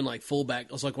liked to have been like fullback.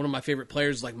 It was like one of my favorite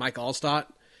players, like Mike Allstott.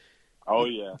 Oh,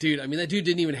 yeah. Dude, I mean, that dude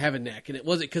didn't even have a neck, and it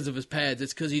wasn't because of his pads.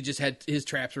 It's because he just had his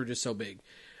traps were just so big.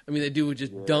 I mean, that dude would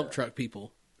just dump truck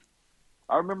people.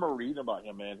 I remember reading about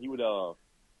him, man. He would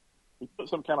he put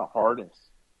some kind of harness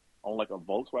on like a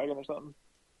Volkswagen or something,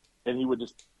 and he would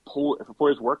just pull it for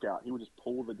his workout. He would just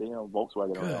pull the damn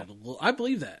Volkswagen around. Well, I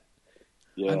believe that.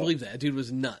 Yeah, I believe that. Dude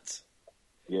was nuts.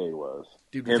 Yeah, he was.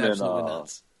 Dude was absolutely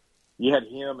nuts. You had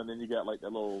him, and then you got like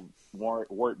that little work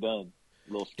done,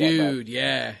 little dude.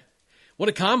 Yeah, what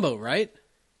a combo, right?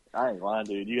 I ain't lying,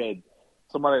 dude. You had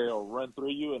somebody that'll run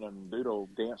through you, and then dude will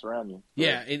dance around you. So.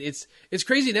 Yeah, and it's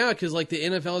crazy now because like the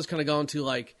NFL has kind of gone to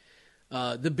like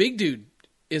the big dude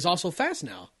is also fast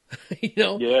now. You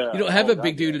don't have a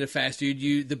big dude and a fast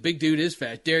dude. The big dude is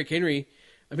fast. Derrick Henry.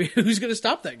 I mean, who's going to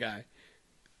stop that guy?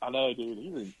 I know,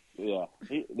 dude.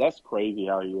 That's crazy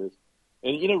how he is.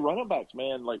 And running backs,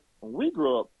 man. Like when we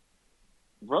grew up,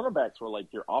 running backs were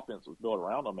like your offense was built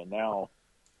around them, and now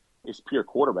it's pure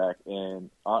quarterback. And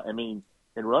I mean,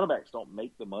 and running backs don't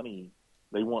make the money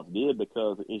they once did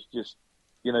because it's just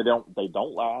they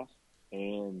don't last.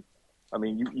 And I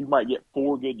mean, you might get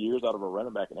 4 good years out of a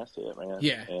running back, and that's it, man.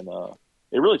 Yeah. And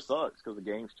it really sucks because the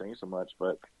game's changed so much.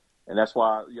 And that's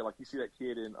why, like you see that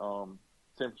kid in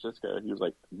San Francisco, he was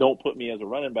like, "Don't put me as a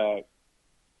running back."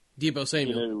 Deebo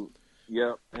Samuel.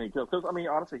 Yeah, because I mean,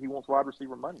 honestly, he wants wide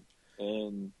receiver money,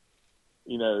 and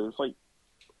it's like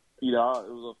you know,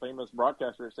 it was a famous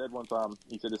broadcaster that said one time,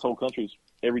 he said this whole country's,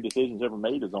 every decision's ever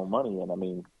made is on money. And I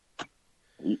mean,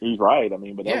 he's right. I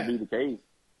mean, but that would be the case.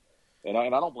 And I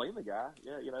don't blame the guy.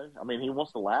 Yeah, you know, I mean, he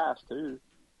wants to last too.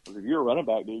 Because if you're a running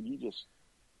back, dude, you just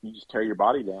tear your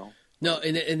body down. No,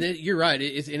 and you're right.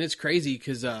 It's crazy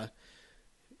because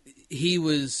he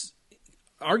was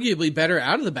arguably better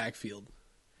out of the backfield.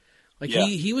 Like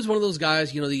he was one of those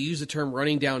guys, you know, they use the term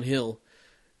running downhill.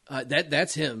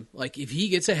 That's him. Like if he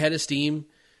gets ahead of steam,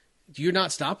 you're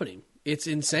not stopping him. It's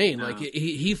insane. No. Like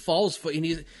he falls, and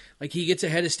he gets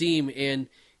ahead of steam and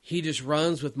he just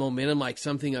runs with momentum like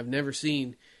something I've never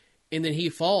seen. And then he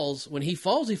falls. When he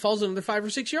falls another 5 or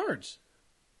 6 yards.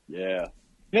 Yeah.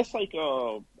 That's like,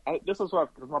 this is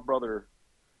what, because my brother,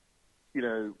 you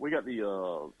know, we got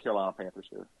the Carolina Panthers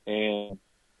here. And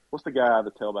what's the guy,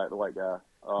 the tailback, the white guy?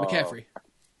 McCaffrey.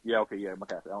 Yeah, okay, yeah,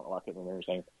 McCaffrey. I don't know why I couldn't remember his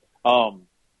name.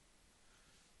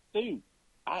 Dude,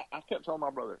 I kept telling my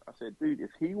brother, I said, dude,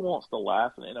 if he wants to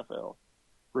last in the NFL,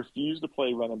 refuse to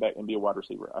play running back and be a wide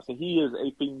receiver. I said, he is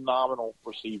a phenomenal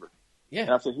receiver. Yeah.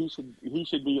 And I said, he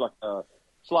should be like a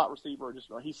slot receiver or just,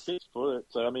 he's 6 foot.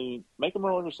 So, I mean, make him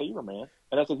a receiver, man.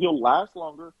 And I said, he'll last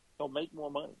longer. He'll make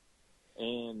more money.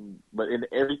 But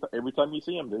every time you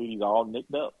see him, dude, he's all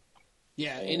nicked up.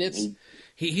 Yeah. And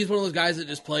he's one of those guys that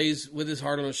just plays with his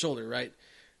heart on his shoulder, right?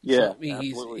 Yeah. So, I mean,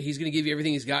 he's going to give you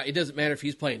everything he's got. It doesn't matter if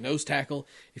he's playing nose tackle,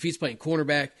 if he's playing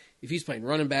cornerback, if he's playing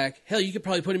running back. Hell, you could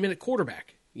probably put him in at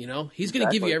quarterback. You know, he's going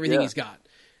to give you everything he's got.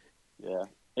 Yeah.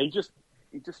 And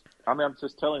I mean, I'm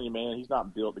just telling you, man, he's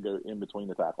not built to go in between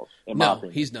the tackles. My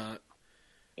opinion. He's not.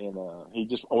 And he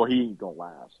ain't gonna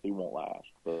last. He won't last.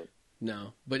 But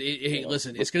hey,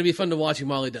 listen, it's going to be fun to watch him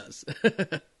while he does.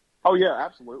 Oh yeah,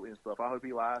 absolutely and stuff. I hope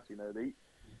he lasts. You know,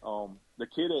 the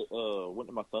kid that went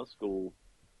to my son's school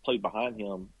played behind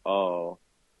him.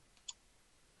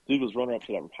 Dude was runner up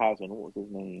to that Heisman. What was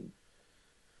his name?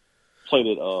 Played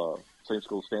at same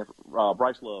school, Stanford.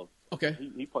 Bryce Love. Okay.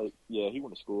 He played. Yeah, he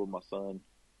went to school with my son.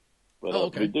 But,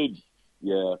 okay. Dude,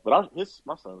 yeah. But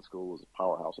my son's school was a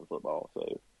powerhouse in football.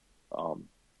 So,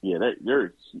 yeah,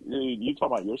 you talking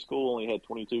about your school only had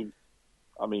 22.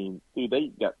 I mean, dude, they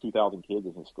got 2,000 kids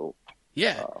in his school.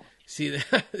 Yeah. See,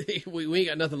 we ain't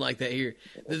got nothing like that here.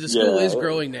 The school is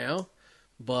growing now,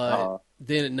 but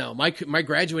then no, my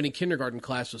graduating kindergarten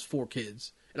class was 4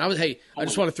 kids, and I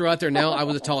just want to throw out there now, I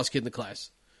was the tallest kid in the class.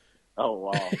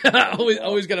 Oh wow!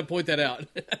 always got to point that out.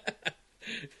 It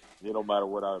don't matter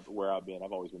where I've been.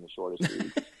 I've always been the shortest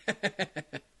dude.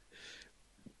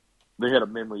 They had a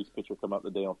memories picture come out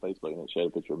the day on Facebook, and it showed a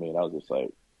picture of me, and I was just like,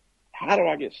 how do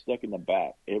I get stuck in the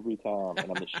back every time? And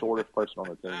I'm the shortest person on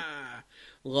the team.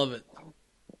 Love it.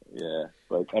 Yeah,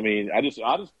 but I mean, I just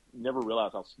never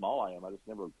realized how small I am. I just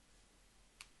never,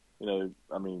 you know.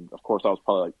 I mean, of course, I was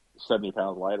probably like 70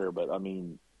 pounds lighter, but I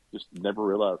mean, just never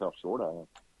realized how short I am.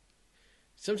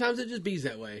 Sometimes it just bees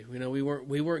that way. You know, we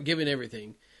weren't given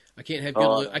everything. I can't have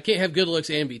good I can't have good looks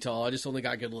and be tall. I just only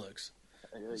got good looks.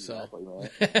 Yeah, exactly, man.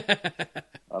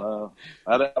 I know.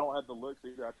 I don't have the looks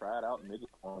either. I tried out in midget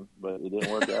porn, but it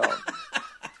didn't work out.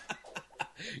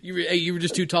 You were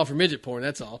just too tall for midget porn.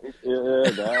 That's all.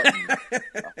 Yeah,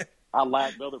 that. I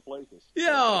lacked other places.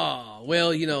 Yeah.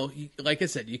 Well, you know, like I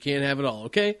said, you can't have it all.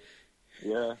 Okay.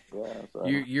 Yeah. So.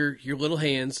 Your little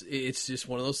hands. It's just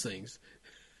one of those things.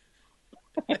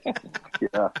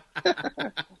 Yeah.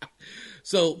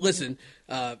 So listen,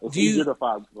 it's easier to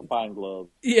find gloves.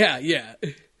 Yeah.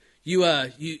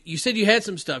 You said you had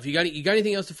some stuff. You got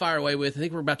anything else to fire away with? I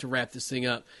think we're about to wrap this thing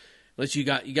up. Unless you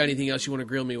got anything else you want to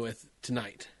grill me with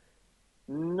tonight?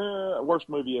 No, worst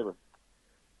movie ever.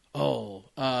 Oh,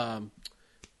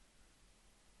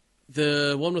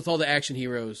 the one with all the action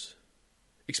heroes,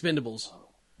 Expendables.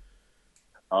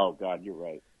 Oh God, you're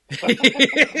right.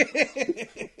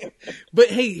 But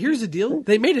hey, here's the deal.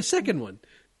 They made a second one.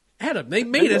 Adam, they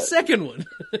made a second one.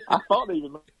 I thought they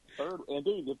even made a third. And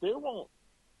dude, if they won't,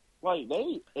 like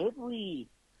every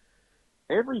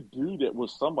dude that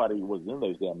was somebody was in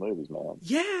those damn movies, man.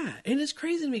 Yeah, and it's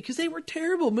crazy to me because they were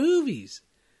terrible movies.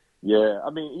 Yeah, I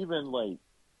mean,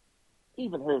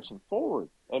 even Harrison Ford.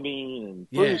 I mean,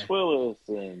 and Bruce Willis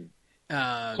and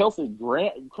Kelsey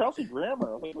Grammer.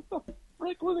 Like, what the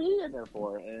frick was he in there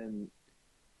for? And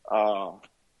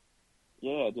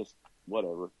just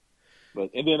whatever.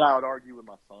 And then I would argue with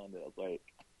my son that like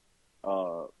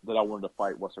that I wanted to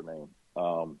fight. What's her name?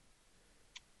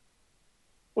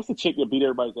 What's the chick that beat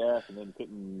everybody's ass and then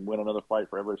couldn't win another fight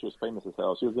forever? She was famous as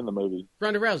hell. She was in the movie.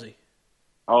 Ronda Rousey.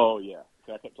 Oh yeah,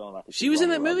 I kept telling her. She was in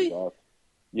that movie.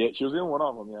 Yeah, she was in one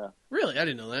of them. Yeah. Really, I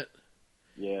didn't know that.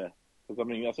 Yeah, because I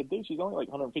mean, I said, dude, she's only like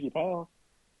 150 pounds.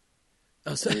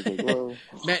 Oh, so like, well.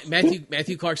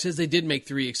 Matthew Clark says they did make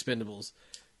 3 Expendables.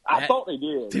 I thought they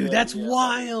did. Dude, that's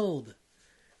wild.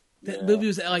 That movie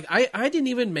was like I didn't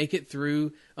even make it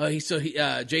through.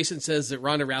 Jason says that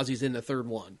Ronda Rousey's in the 3rd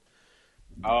one.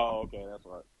 Oh, okay, that's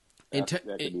right. That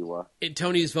could be why. And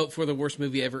Tony's vote for the worst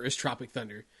movie ever is Tropic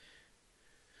Thunder.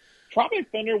 Tropic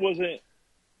Thunder wasn't.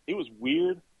 It was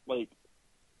weird, but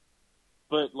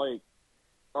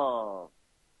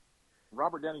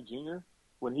Robert Downey Jr.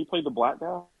 when he played the black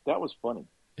guy, that was funny.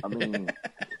 I mean.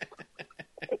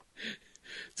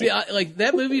 See,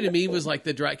 that movie to me was like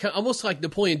the dry, almost like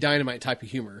Napoleon Dynamite type of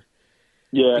humor.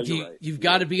 Yeah, like you've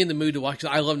got to be in the mood to watch.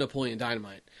 I love Napoleon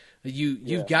Dynamite.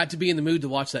 You've got to be in the mood to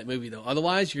watch that movie though.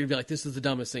 Otherwise, you're gonna be like, this is the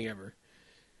dumbest thing ever.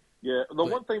 Yeah,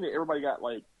 one thing that everybody got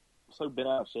so bent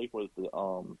out of shape was the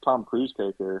Tom Cruise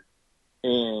character,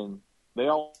 and they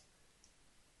all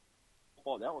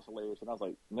thought that was hilarious, and I was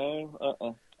like,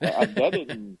 no, that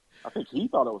didn't. I think he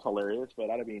thought it was hilarious, but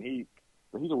I mean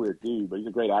he's a weird dude, but he's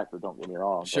a great actor. Don't get me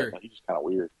wrong. Sure, but he's just kind of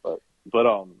weird. But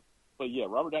yeah,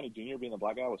 Robert Downey Jr. being the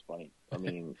black guy was funny. I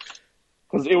mean,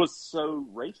 because it was so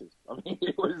racist. I mean,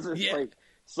 it was just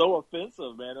so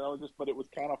offensive, man. And but it was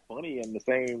kind of funny in the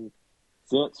same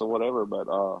sense or whatever. But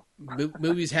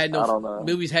movies had no I don't know.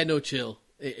 Movies had no chill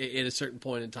at a certain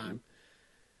point in time.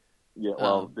 Yeah,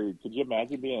 well, dude, could you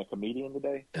imagine being a comedian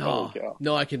today? Oh,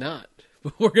 no, I cannot.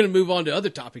 We're going to move on to other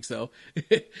topics, though.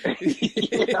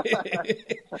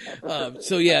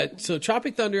 So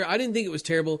Tropic Thunder, I didn't think it was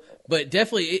terrible, but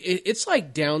definitely it's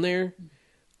like down there.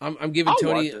 I'm giving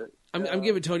Tony, I'm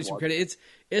giving Tony some credit.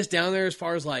 It's down there as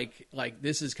far as like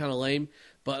this is kind of lame,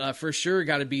 but for sure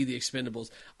got to be the Expendables.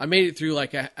 I made it through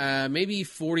like maybe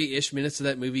 40-ish minutes of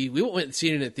that movie. We went and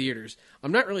seen it in theaters.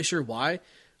 I'm not really sure why.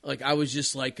 Like I was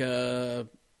just like, what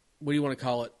do you want to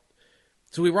call it?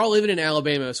 So we were all living in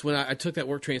Alabama. So when I took that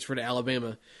work transfer to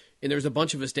Alabama, and there was a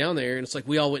bunch of us down there, and it's like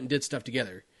we all went and did stuff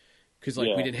together because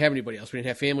we didn't have anybody else. We didn't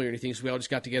have family or anything, so we all just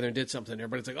got together and did something.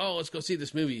 Everybody's like, oh, let's go see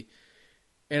this movie.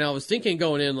 And I was thinking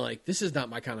going in like, this is not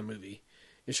my kind of movie.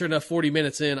 And sure enough, 40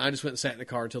 minutes in, I just went and sat in the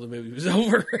car until the movie was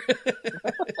over.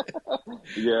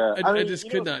 Yeah. I just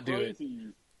could not do it.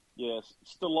 Yes.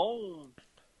 Stallone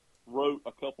wrote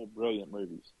a couple brilliant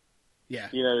movies. Yeah.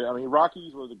 You know, I mean,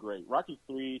 Rockies were great. Rocky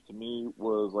 3 to me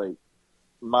was like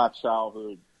my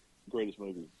childhood greatest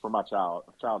movie for my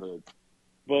childhood.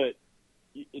 But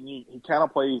he kind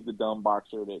of plays the dumb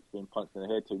boxer that's been punched in the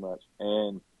head too much.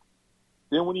 And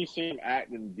then when you see him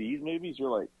act in these movies,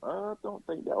 you're like, I don't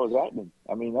think that was acting.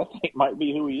 I mean, that might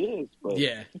be who he is. But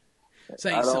yeah.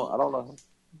 I don't know.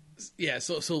 Yeah.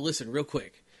 So listen, real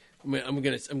quick. I'm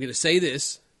gonna say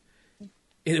this.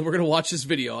 And then we're going to watch this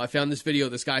video. I found this video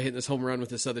of this guy hitting this home run with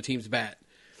this other team's bat.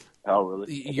 Oh,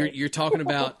 really? Okay. You're talking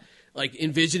about, like,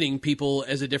 envisioning people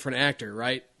as a different actor,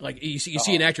 right? Like, you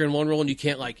see an actor in one role and you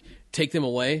can't, like, take them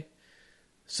away.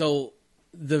 So,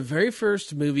 the very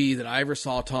first movie that I ever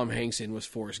saw Tom Hanks in was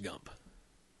Forrest Gump.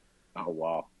 Oh,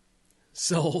 wow.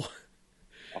 So...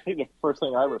 I think the first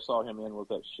thing I ever saw him in was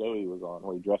that show he was on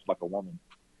where he dressed like a woman.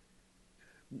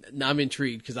 Now I'm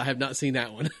intrigued because I have not seen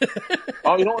that one.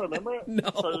 Oh, you don't remember it? No.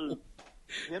 So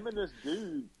him and this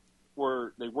dude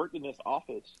they worked in this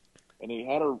office, and they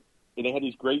had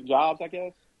these great jobs, I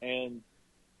guess, and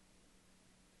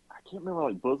I can't remember,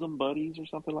 like bosom buddies or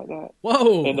something like that.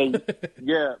 Whoa! And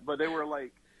but they were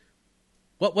like.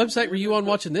 What website were you on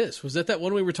watching this? Was that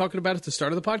one we were talking about at the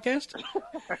start of the podcast?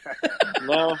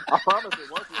 No, I promise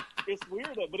it wasn't. It's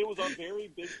weird, but it was a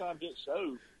very big time hit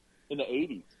show in the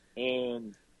 80s.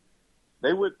 And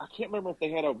they would, I can't remember if they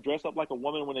had to dress up like a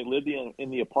woman when they lived in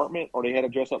the apartment, or they had to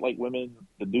dress up like women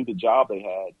to do the job they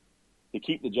had, to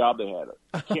keep the job they had.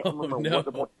 I can't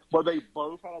remember but they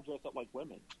both had to dress up like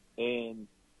women and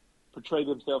portray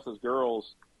themselves as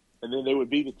girls. And then they would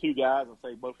be the two guys and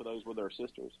say both of those were their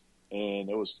sisters. And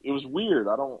it was weird.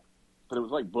 But it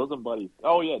was like bosom buddies.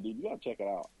 Oh yeah, dude, you gotta check it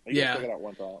out. You gotta check it out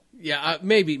one time. Yeah,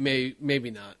 maybe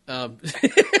not.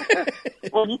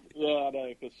 Well, I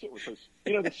know, because shit was so,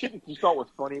 the shit that you thought was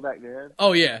funny back then.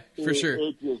 Oh yeah, for sure.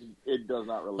 It does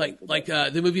not relate. Like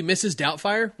the movie Mrs.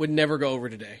 Doubtfire would never go over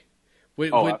today.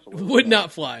 Absolutely. Would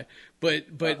not fly.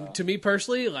 But to me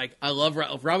personally, like I love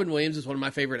Robin Williams is one of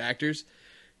my favorite actors.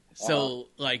 So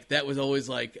like that was always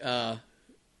like that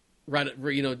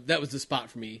was the spot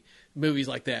for me. Movies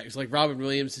like that. It's like Robin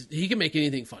Williams. He can make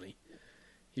anything funny.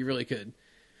 He really could.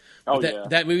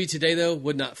 That movie today though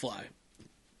would not fly.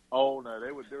 Oh no,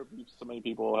 there would be so many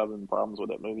people having problems with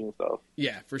that movie and stuff.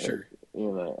 Yeah, for sure.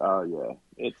 Yeah,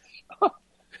 it's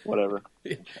Whatever.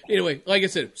 Anyway, like I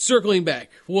said, circling back.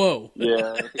 Whoa.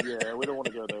 Yeah, we don't want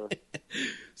to go there.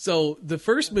 So the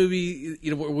first movie,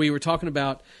 we were talking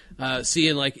about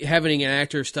seeing like having an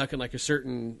actor stuck in like a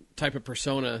certain type of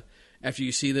persona after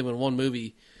you see them in one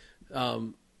movie.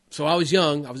 So I was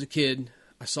young. I was a kid.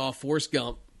 I saw Forrest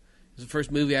Gump. It was the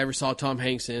first movie I ever saw Tom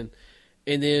Hanks in.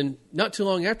 And then not too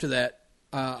long after that,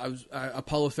 I was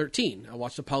Apollo 13. I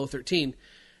watched Apollo 13.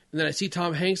 And then I see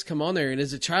Tom Hanks come on there. And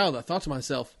as a child, I thought to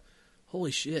myself,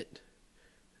 holy shit,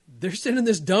 they're sending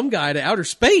this dumb guy to outer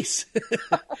space.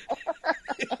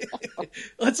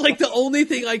 That's like the only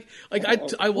thing.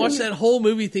 I watched that whole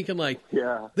movie thinking like,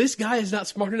 this guy is not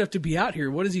smart enough to be out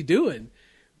here. What is he doing?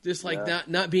 Just like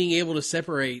not being able to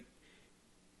separate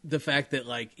the fact that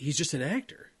like he's just an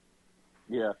actor.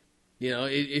 Yeah.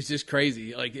 It's just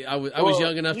crazy. Like I was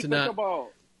young enough to not.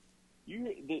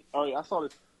 I saw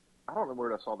this. I don't remember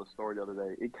where I saw the story the other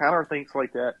day. It kind of thinks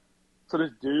like that. So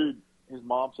this dude, his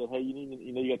mom said, "Hey,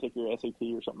 you got to take your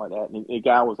SAT or something like that." And the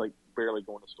guy was like barely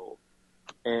going to school,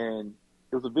 and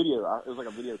it was a video. It was like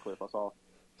a video clip I saw. It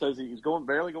says he was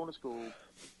barely going to school.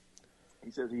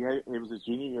 He says it was his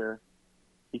junior year.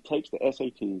 He takes the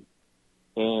SAT,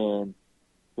 and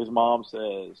his mom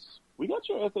says, "We got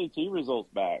your SAT results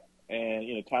back."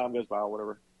 And time goes by or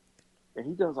whatever, and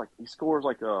he scores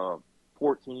like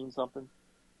 14 something.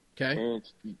 Okay. And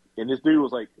this dude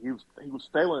was like he was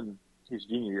failing his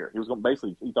junior year. He thought he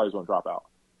was going to drop out.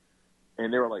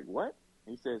 And they were like, "What?"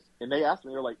 And he says, and they asked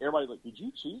him. They were like, everybody's like, "Did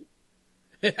you cheat?"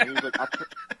 And he's like,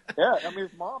 "Yeah." I mean,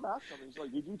 his mom asked him. He's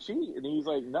like, "Did you cheat?" And he's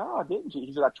like, "No, I didn't cheat."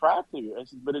 He said, "I tried to." I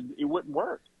said, "But it wouldn't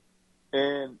work."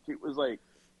 And it was like,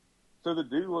 so the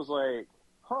dude was like,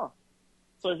 "Huh."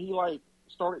 So he like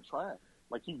started trying.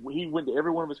 Like he went to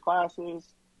every one of his classes,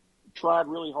 tried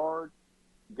really hard,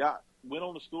 went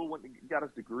on to school, got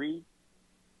his degree,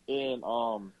 and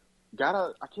I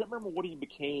can't remember what he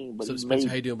became, but Spencer,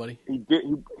 how you doing, buddy?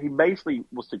 He basically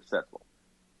was successful.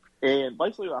 And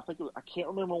basically, I can't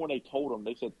remember when they told him.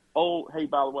 They said, "Oh, hey,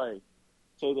 by the way,"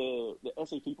 so the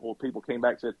SAT people came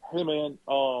back and said, "Hey, man,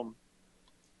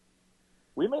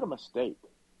 we made a mistake.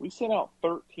 We sent out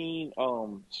 13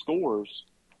 scores,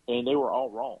 and they were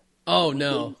all wrong." Oh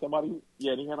no! And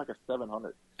he had like a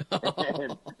 700.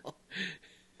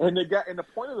 and the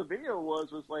point of the video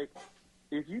was like,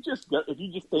 if you just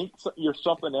think you're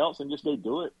something else and just go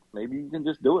do it, maybe you can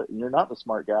just do it. And you're not the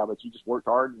smart guy, but you just worked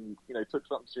hard and took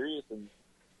something serious, and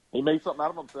he made something out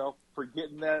of himself for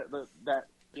getting that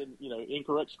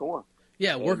incorrect score.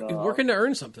 Yeah, working to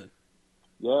earn something.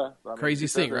 Yeah,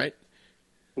 craziest thing, right?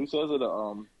 Who says it?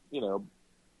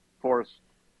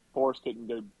 Forrest couldn't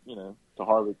go to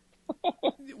Harvard.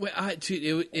 Well,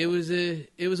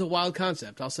 it was a wild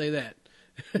concept. I'll say that.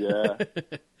 Yeah.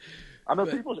 I know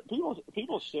people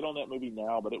shit on that movie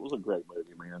now, but it was a great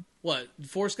movie, man. What,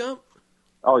 Forrest Gump?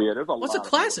 Oh yeah, there's a lot. What's a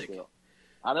classic?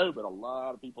 I know, but a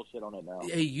lot of people shit on it now.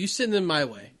 Hey, you send them my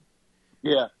way.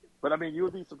 Yeah, but I mean, you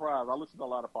would be surprised. I listen to a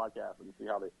lot of podcasts and see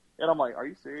how they. And I'm like, are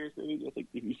you serious, dude? I think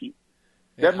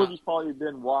that movie's probably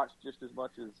been watched just as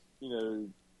much as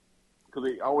because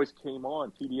it always came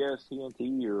on TBS,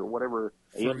 TNT, or whatever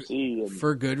AMC, and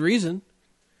for good reason.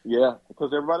 Yeah,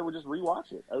 because everybody would just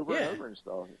rewatch it over and over and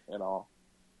stuff and all.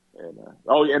 And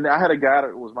and I had a guy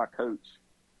that was my coach.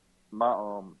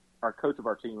 Our coach of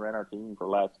our team ran our team for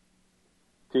the last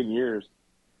 10 years,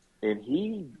 and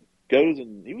he goes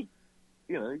and he was,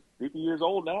 he's 50 years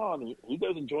old now, and he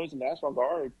goes and joins the National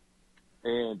Guard.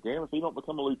 And damn, if he don't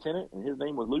become a lieutenant, and his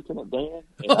name was Lieutenant Dan.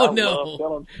 And oh I no!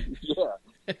 Love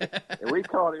and we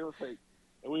called it was like.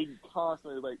 And we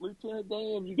constantly like, "Lieutenant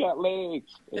Dan, you got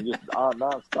legs," and just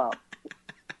nonstop.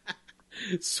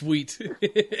 Sweet.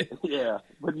 Yeah,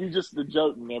 but the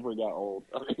joke never got old.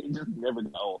 I mean, it just never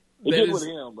got old. It did with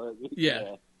him, but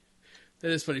yeah.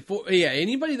 That is funny.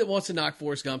 Anybody that wants to knock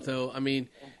Forrest Gump, though, I mean,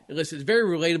 listen, it's a very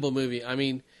relatable movie. I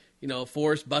mean,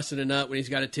 Forrest busting a nut when he's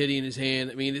got a titty in his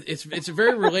hand. I mean, it's a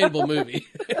very relatable movie.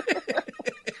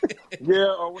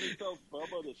 Yeah, or when he tells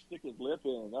Bubba to stick his lip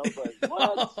in. I was like,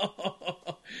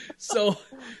 what? So,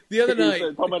 the other night...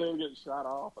 Bubba didn't get shot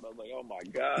off, and I was like, oh, my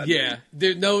God. Yeah,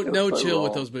 there's no chill wrong.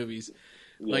 with those movies.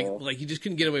 Yeah. Like you just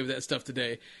couldn't get away with that stuff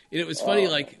today. And it was funny,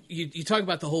 you talk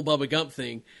about the whole Bubba Gump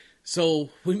thing. So,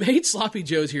 we made Sloppy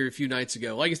Joe's here a few nights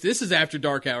ago. I guess this is after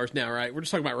dark hours now, right? We're just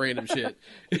talking about random shit.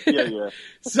 Yeah.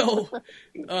 So,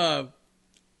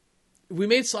 we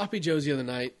made Sloppy Joe's the other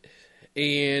night,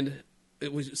 and...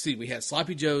 we had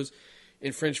Sloppy Joe's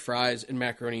and French fries and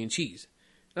macaroni and cheese.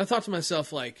 And I thought to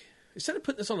myself, like, instead of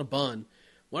putting this on a bun,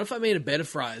 what if I made a bed of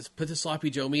fries, put the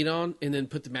Sloppy Joe meat on, and then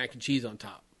put the mac and cheese on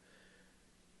top?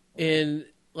 And,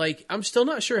 like, I'm still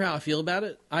not sure how I feel about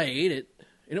it. I ate it.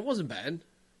 and it wasn't bad.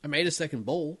 I made a second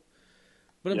bowl,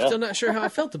 but I'm still not sure how I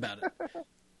felt about it.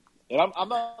 And I'm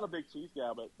not a big cheese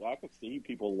guy, but I could see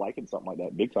people liking something like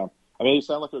that big time. I mean, it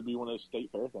sounded like it would be one of those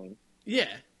state fair things. Yeah,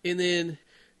 and then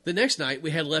the next night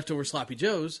we had leftover Sloppy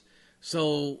Joes,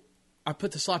 so I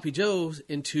put the Sloppy Joes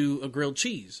into a grilled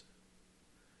cheese.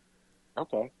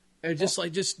 Okay. And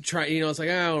just try, I was like,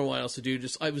 I don't know what else to do.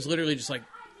 I was literally just like,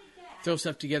 throw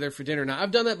stuff together for dinner night.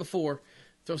 I've done that before.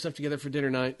 Throw stuff together for dinner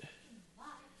night.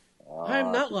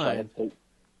 I'm not lying.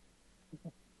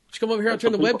 Just come over here. I'll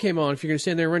turn the webcam on if you're going to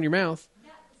stand there and run your mouth.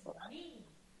 That was me.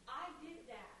 I did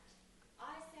that.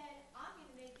 I said, I'm going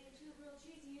to make it into a grilled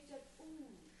cheese. And you said, ooh,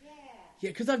 yeah. Yeah,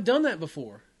 because I've done that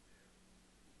before.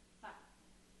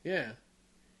 Yeah.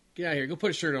 Get out of here. Go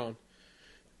put a shirt on.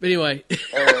 But anyway.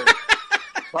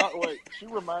 By the way, she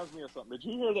reminds me of something. Did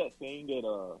you hear that thing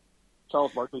that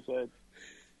Charles Barkley said?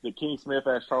 That Kenny Smith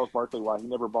asked Charles Barkley why he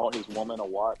never bought his woman a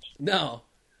watch? No.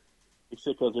 He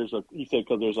said because there's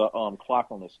a clock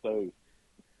on the stove.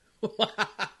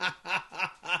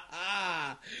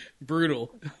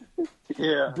 Brutal.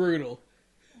 Yeah. Brutal.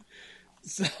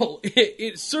 So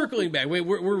it's circling back. We're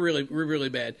really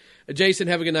bad. Jason,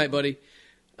 have a good night, buddy.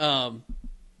 So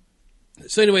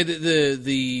anyway,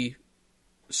 the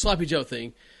Sloppy Joe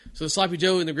thing. So the Sloppy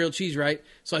Joe and the grilled cheese, right?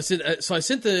 So I sent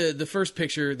the first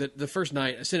picture the first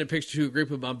night. I sent a picture to a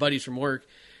group of my buddies from work.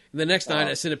 And the next night,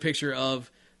 I sent a picture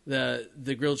of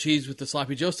the grilled cheese with the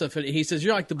Sloppy Joe stuff in it. He says,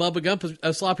 "You're like the Bubba Gump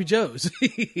of Sloppy Joes."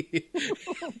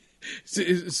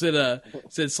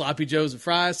 said Sloppy Joes and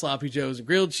fries, Sloppy Joes and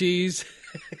grilled cheese.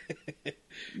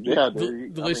 Yeah,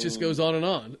 dude. The list just goes on and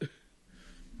on.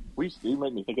 You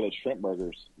make me think of the shrimp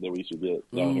burgers that we used to get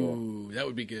down here. Ooh, that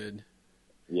would be good.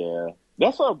 Yeah.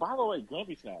 That's by the way,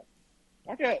 Grumpy Snack.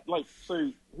 I got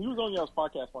so he was on y'all's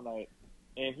podcast one night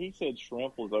and he said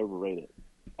shrimp was overrated.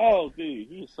 Oh, dude,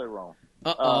 he is so wrong.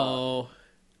 Uh-oh.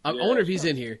 I wonder if he's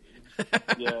in here.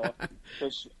 Yeah.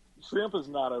 Shrimp is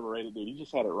not overrated, dude. You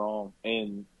just had it wrong.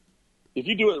 And if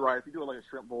you do it right, if you do it like a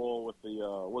shrimp boil with the,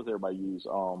 what does everybody use?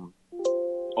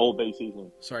 Old Bay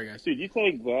seasoning. Sorry, guys. Dude, you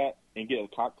take that and get a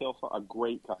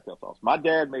great cocktail sauce. My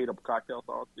dad made a cocktail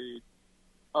sauce, dude.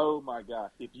 Oh, my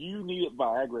gosh. If you needed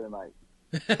Viagra tonight,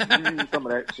 you need some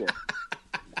of that shit.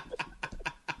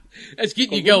 That's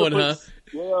getting you going, huh?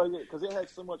 Yeah, because it had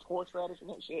so much horseradish and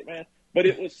that shit, man. But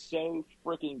it was so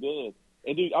freaking good.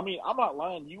 And, dude, I mean, I'm not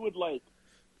lying. You would,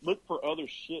 look for other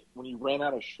shit when you ran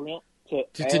out of shrimp to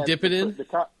dip it in?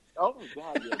 Oh, my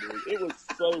God, yeah, dude. It was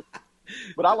so...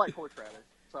 But I like horseradish,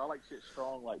 so I like shit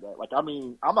strong like that. I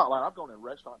mean, I'm not lying. I've gone in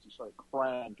restaurants and started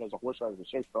crying because the horseradish is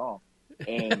so strong.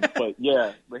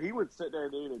 But he would sit there,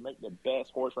 dude, and make the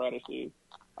best horseradish, dude.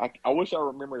 I wish I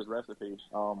remember his recipe,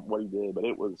 what he did, but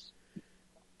it was...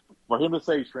 For him to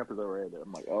say shrimp is overrated,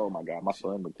 I'm like, oh my God, my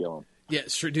son would kill him. Yeah,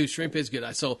 dude, shrimp is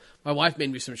good. So my wife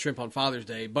made me some shrimp on Father's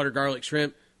Day. Butter garlic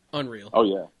shrimp, unreal. Oh,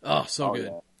 yeah. Oh, so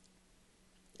good.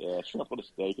 Yeah, shrimp with a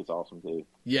steak is awesome, too.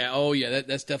 Yeah, oh, yeah,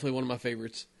 that's definitely one of my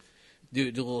favorites. Do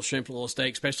a little shrimp, a little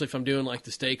steak, especially if I'm doing,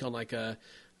 the steak on, the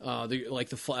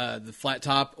flat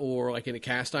top or, in a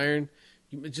cast iron.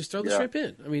 You just throw the shrimp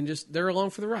in. I mean, they're along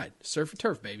for the ride. Surf and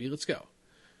turf, baby. Let's go.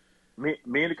 Me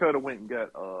and Dakota went and got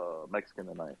Mexican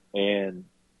tonight, and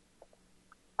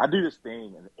I do this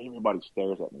thing, and everybody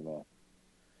stares at me, man.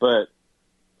 But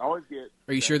I always get...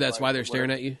 Are you sure that's why they're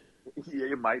staring at you? Yeah,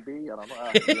 it might be. I don't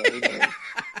know.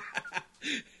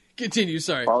 Continue,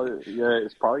 sorry.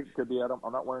 It's probably could be I'm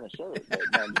not wearing a shirt. But,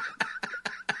 man,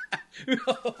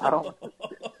 I don't...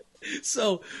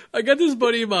 So I got this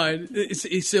buddy of mine.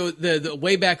 So the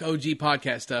way back OG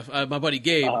podcast stuff, my buddy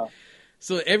Gabe.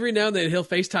 So every now and then he'll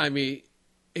FaceTime me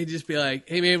and just be like,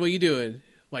 "Hey man, what you doing?"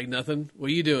 Like, "Nothing.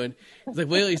 What are you doing?" He's like,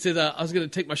 "Well," he said, "I was going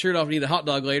to take my shirt off and eat a hot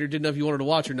dog later. Didn't know if you wanted to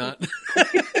watch or not."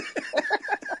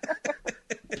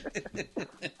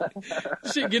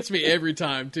 Shit gets me every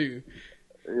time too.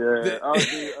 Yeah.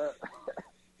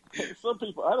 Some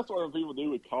people, that's what people do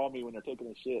would call me when they're taking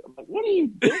a shit. I'm like, what are you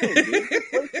doing, dude?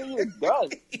 Wait till you're done.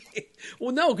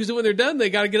 Well, no, because when they're done, they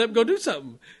got to get up and go do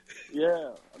something. Yeah.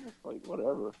 I'm just like,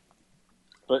 whatever.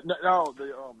 But no,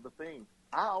 the thing,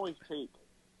 I always take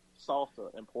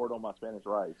salsa and pour it on my Spanish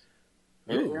rice.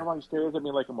 And everybody stares at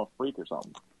me like I'm a freak or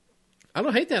something. I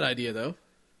don't hate that idea, though.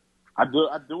 I do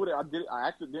it. I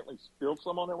accidentally spilled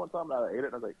some on there one time, and I ate it,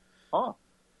 and I was like, huh.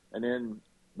 And then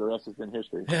the rest has been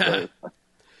history.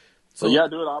 So yeah, I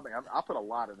do it. I put a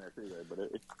lot in there, too, but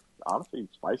it honestly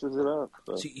spices it up.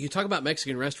 So you talk about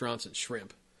Mexican restaurants and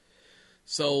shrimp.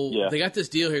 So they got this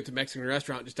deal here at the Mexican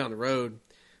restaurant just down the road.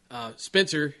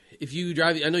 Spencer, if you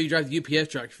drive, I know you drive the UPS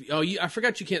truck. I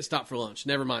forgot you can't stop for lunch.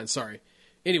 Never mind. Sorry.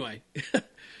 Anyway,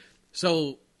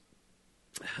 so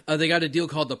They got a deal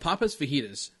called the Papas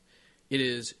Fajitas. It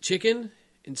is chicken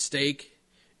and steak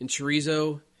and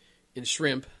chorizo and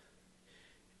shrimp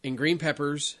and green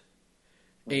peppers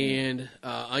and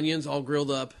onions all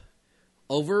grilled up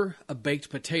over a baked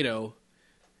potato,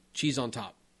 cheese on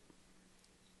top.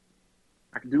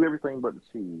 I can do everything but the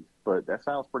cheese, but that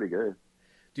sounds pretty good.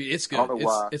 Dude, it's good. I don't know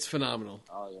why. It's phenomenal.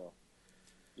 Oh, yeah.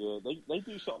 Yeah, they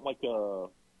do something like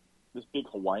this big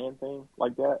Hawaiian thing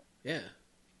like that. Yeah.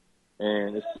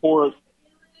 And it's pork,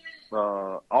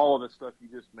 all of the stuff you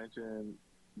just mentioned,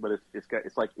 but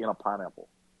it's like in a pineapple.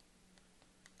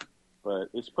 But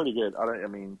it's pretty good.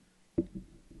 And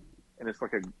it's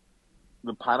like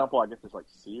the pineapple, I guess, is like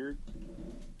seared.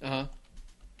 Uh-huh.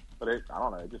 But I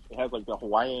don't know. It has like the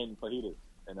Hawaiian fajitas,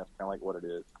 and that's kind of like what it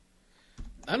is.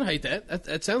 I don't hate that.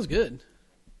 That sounds good.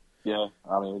 Yeah,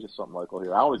 I mean, it's just something local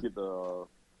here. I always get the,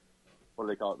 what do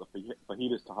they call it? The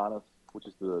fajitas tajanas, which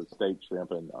is the steak,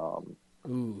 shrimp, and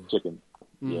chicken.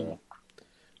 Yeah.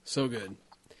 So good.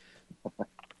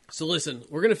 So listen,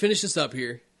 we're going to finish this up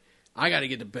here. I got to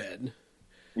get to bed.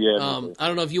 Yeah. I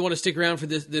don't know if you want to stick around for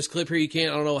this clip here. You can.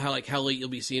 I don't know how late you'll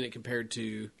be seeing it compared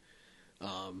to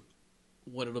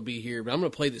what it'll be here, but I'm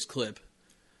going to play this clip.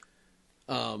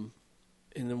 And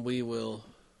then we will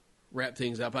wrap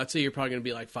things up. I'd say you're probably going to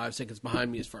be like 5 seconds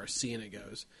behind me as far as seeing it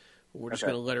goes. We're just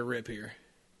going to let her rip here.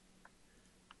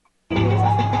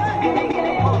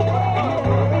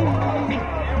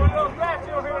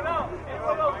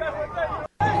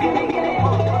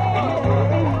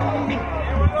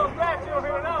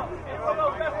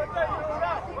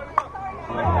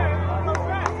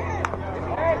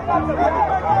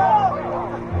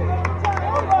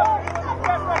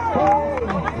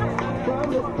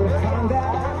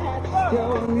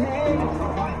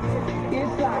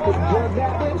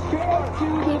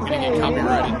 Get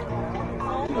copyrighted.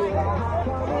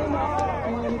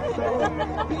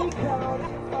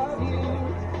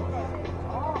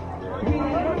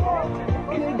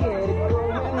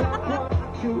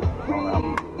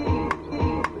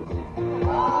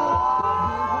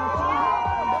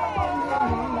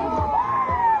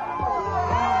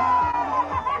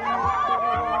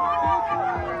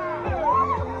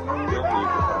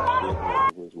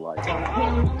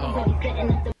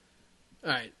 All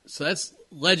right, so that's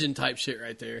legend type shit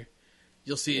right there.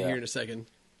 You'll see it here in a second.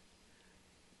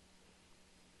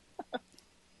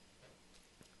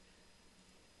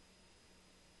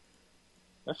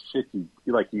 That's shit you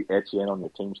etch in on your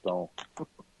tombstone.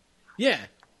 Yeah.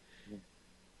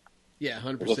 Yeah,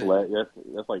 100%.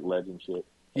 That's like legend shit.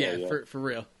 Yeah, for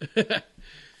real.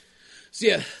 So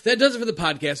yeah, that does it for the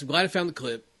podcast. I'm glad I found the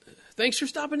clip. Thanks for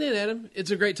stopping in, Adam.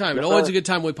 It's a great time. It's always a good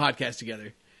time when we podcast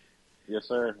together. Yes,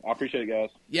 sir. I appreciate it, guys.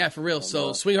 Yeah, for real.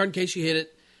 So swing hard in case you hit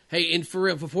it. Hey, and for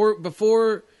real,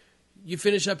 before you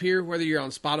finish up here, whether you're on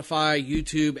Spotify,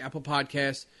 YouTube, Apple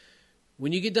Podcasts,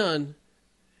 when you get done,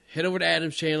 head over to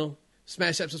Adam's channel,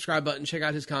 smash that subscribe button, check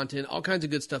out his content, all kinds of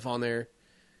good stuff on there.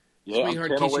 Yeah, swing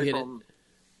hard in case you hit it.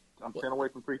 I'm 10 away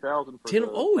from 3,000.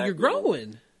 You're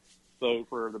growing. So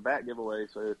for the bat giveaway,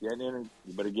 so if you hadn't entered,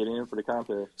 you better get in for the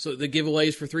contest. So the giveaway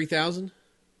is for 3,000?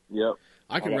 Yep.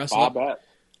 I can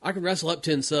wrestle up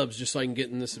 10 subs just so I can get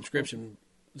in the subscription.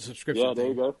 Yeah, there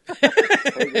you go.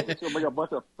 It's gonna make a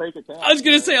bunch of fake accounts. I was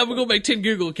gonna say I'm gonna go make 10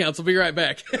 Google accounts. I'll be right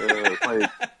back.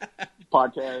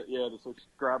 Podcast. Yeah, the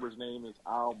subscriber's name is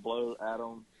I'll Blow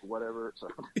Adam, whatever. So.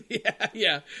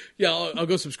 Yeah. I'll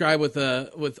go subscribe with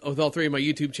all three of my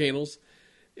YouTube channels.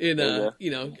 And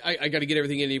I got to get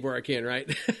everything in anywhere I can, right?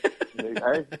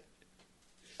 Hey,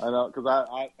 I know, because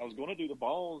I was going to do the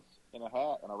balls in a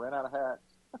hat, and I ran out of hats.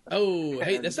 Oh,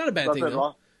 hey, that's not a bad thing,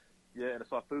 though. Yeah, and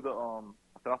so I threw I'll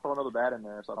throw another bat in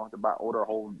there, so I don't have to order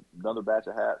another batch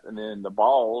of hats. And then the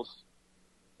balls,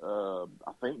 I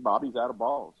think Bobby's out of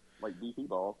balls, like BP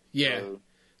balls. Yeah.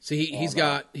 So he's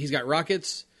got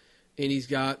rockets, and he's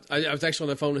got. I was actually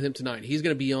on the phone with him tonight. He's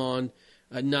going to be on.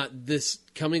 Not this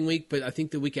coming week, but I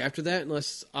think the week after that,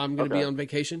 unless I'm going to be on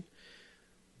vacation.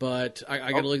 But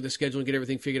I got to look at the schedule and get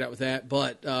everything figured out with that.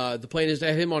 But the plan is to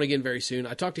have him on again very soon.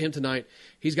 I talked to him tonight.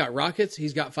 He's got rockets,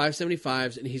 he's got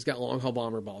 575s, and he's got long-haul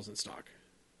bomber balls in stock.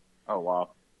 Oh, wow.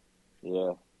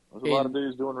 Yeah. There's a lot of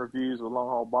dudes doing reviews with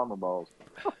long-haul bomber balls.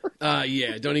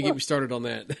 Yeah, don't even get me started on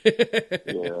that.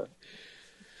 Yeah.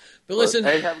 But listen.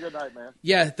 Hey, have a good night, man.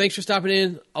 Yeah, thanks for stopping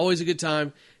in. Always a good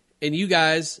time. And you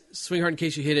guys, swing hard in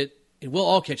case you hit it, and we'll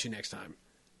all catch you next time.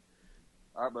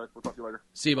 All right, bud. We'll talk to you later.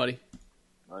 See you, buddy.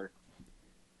 Later.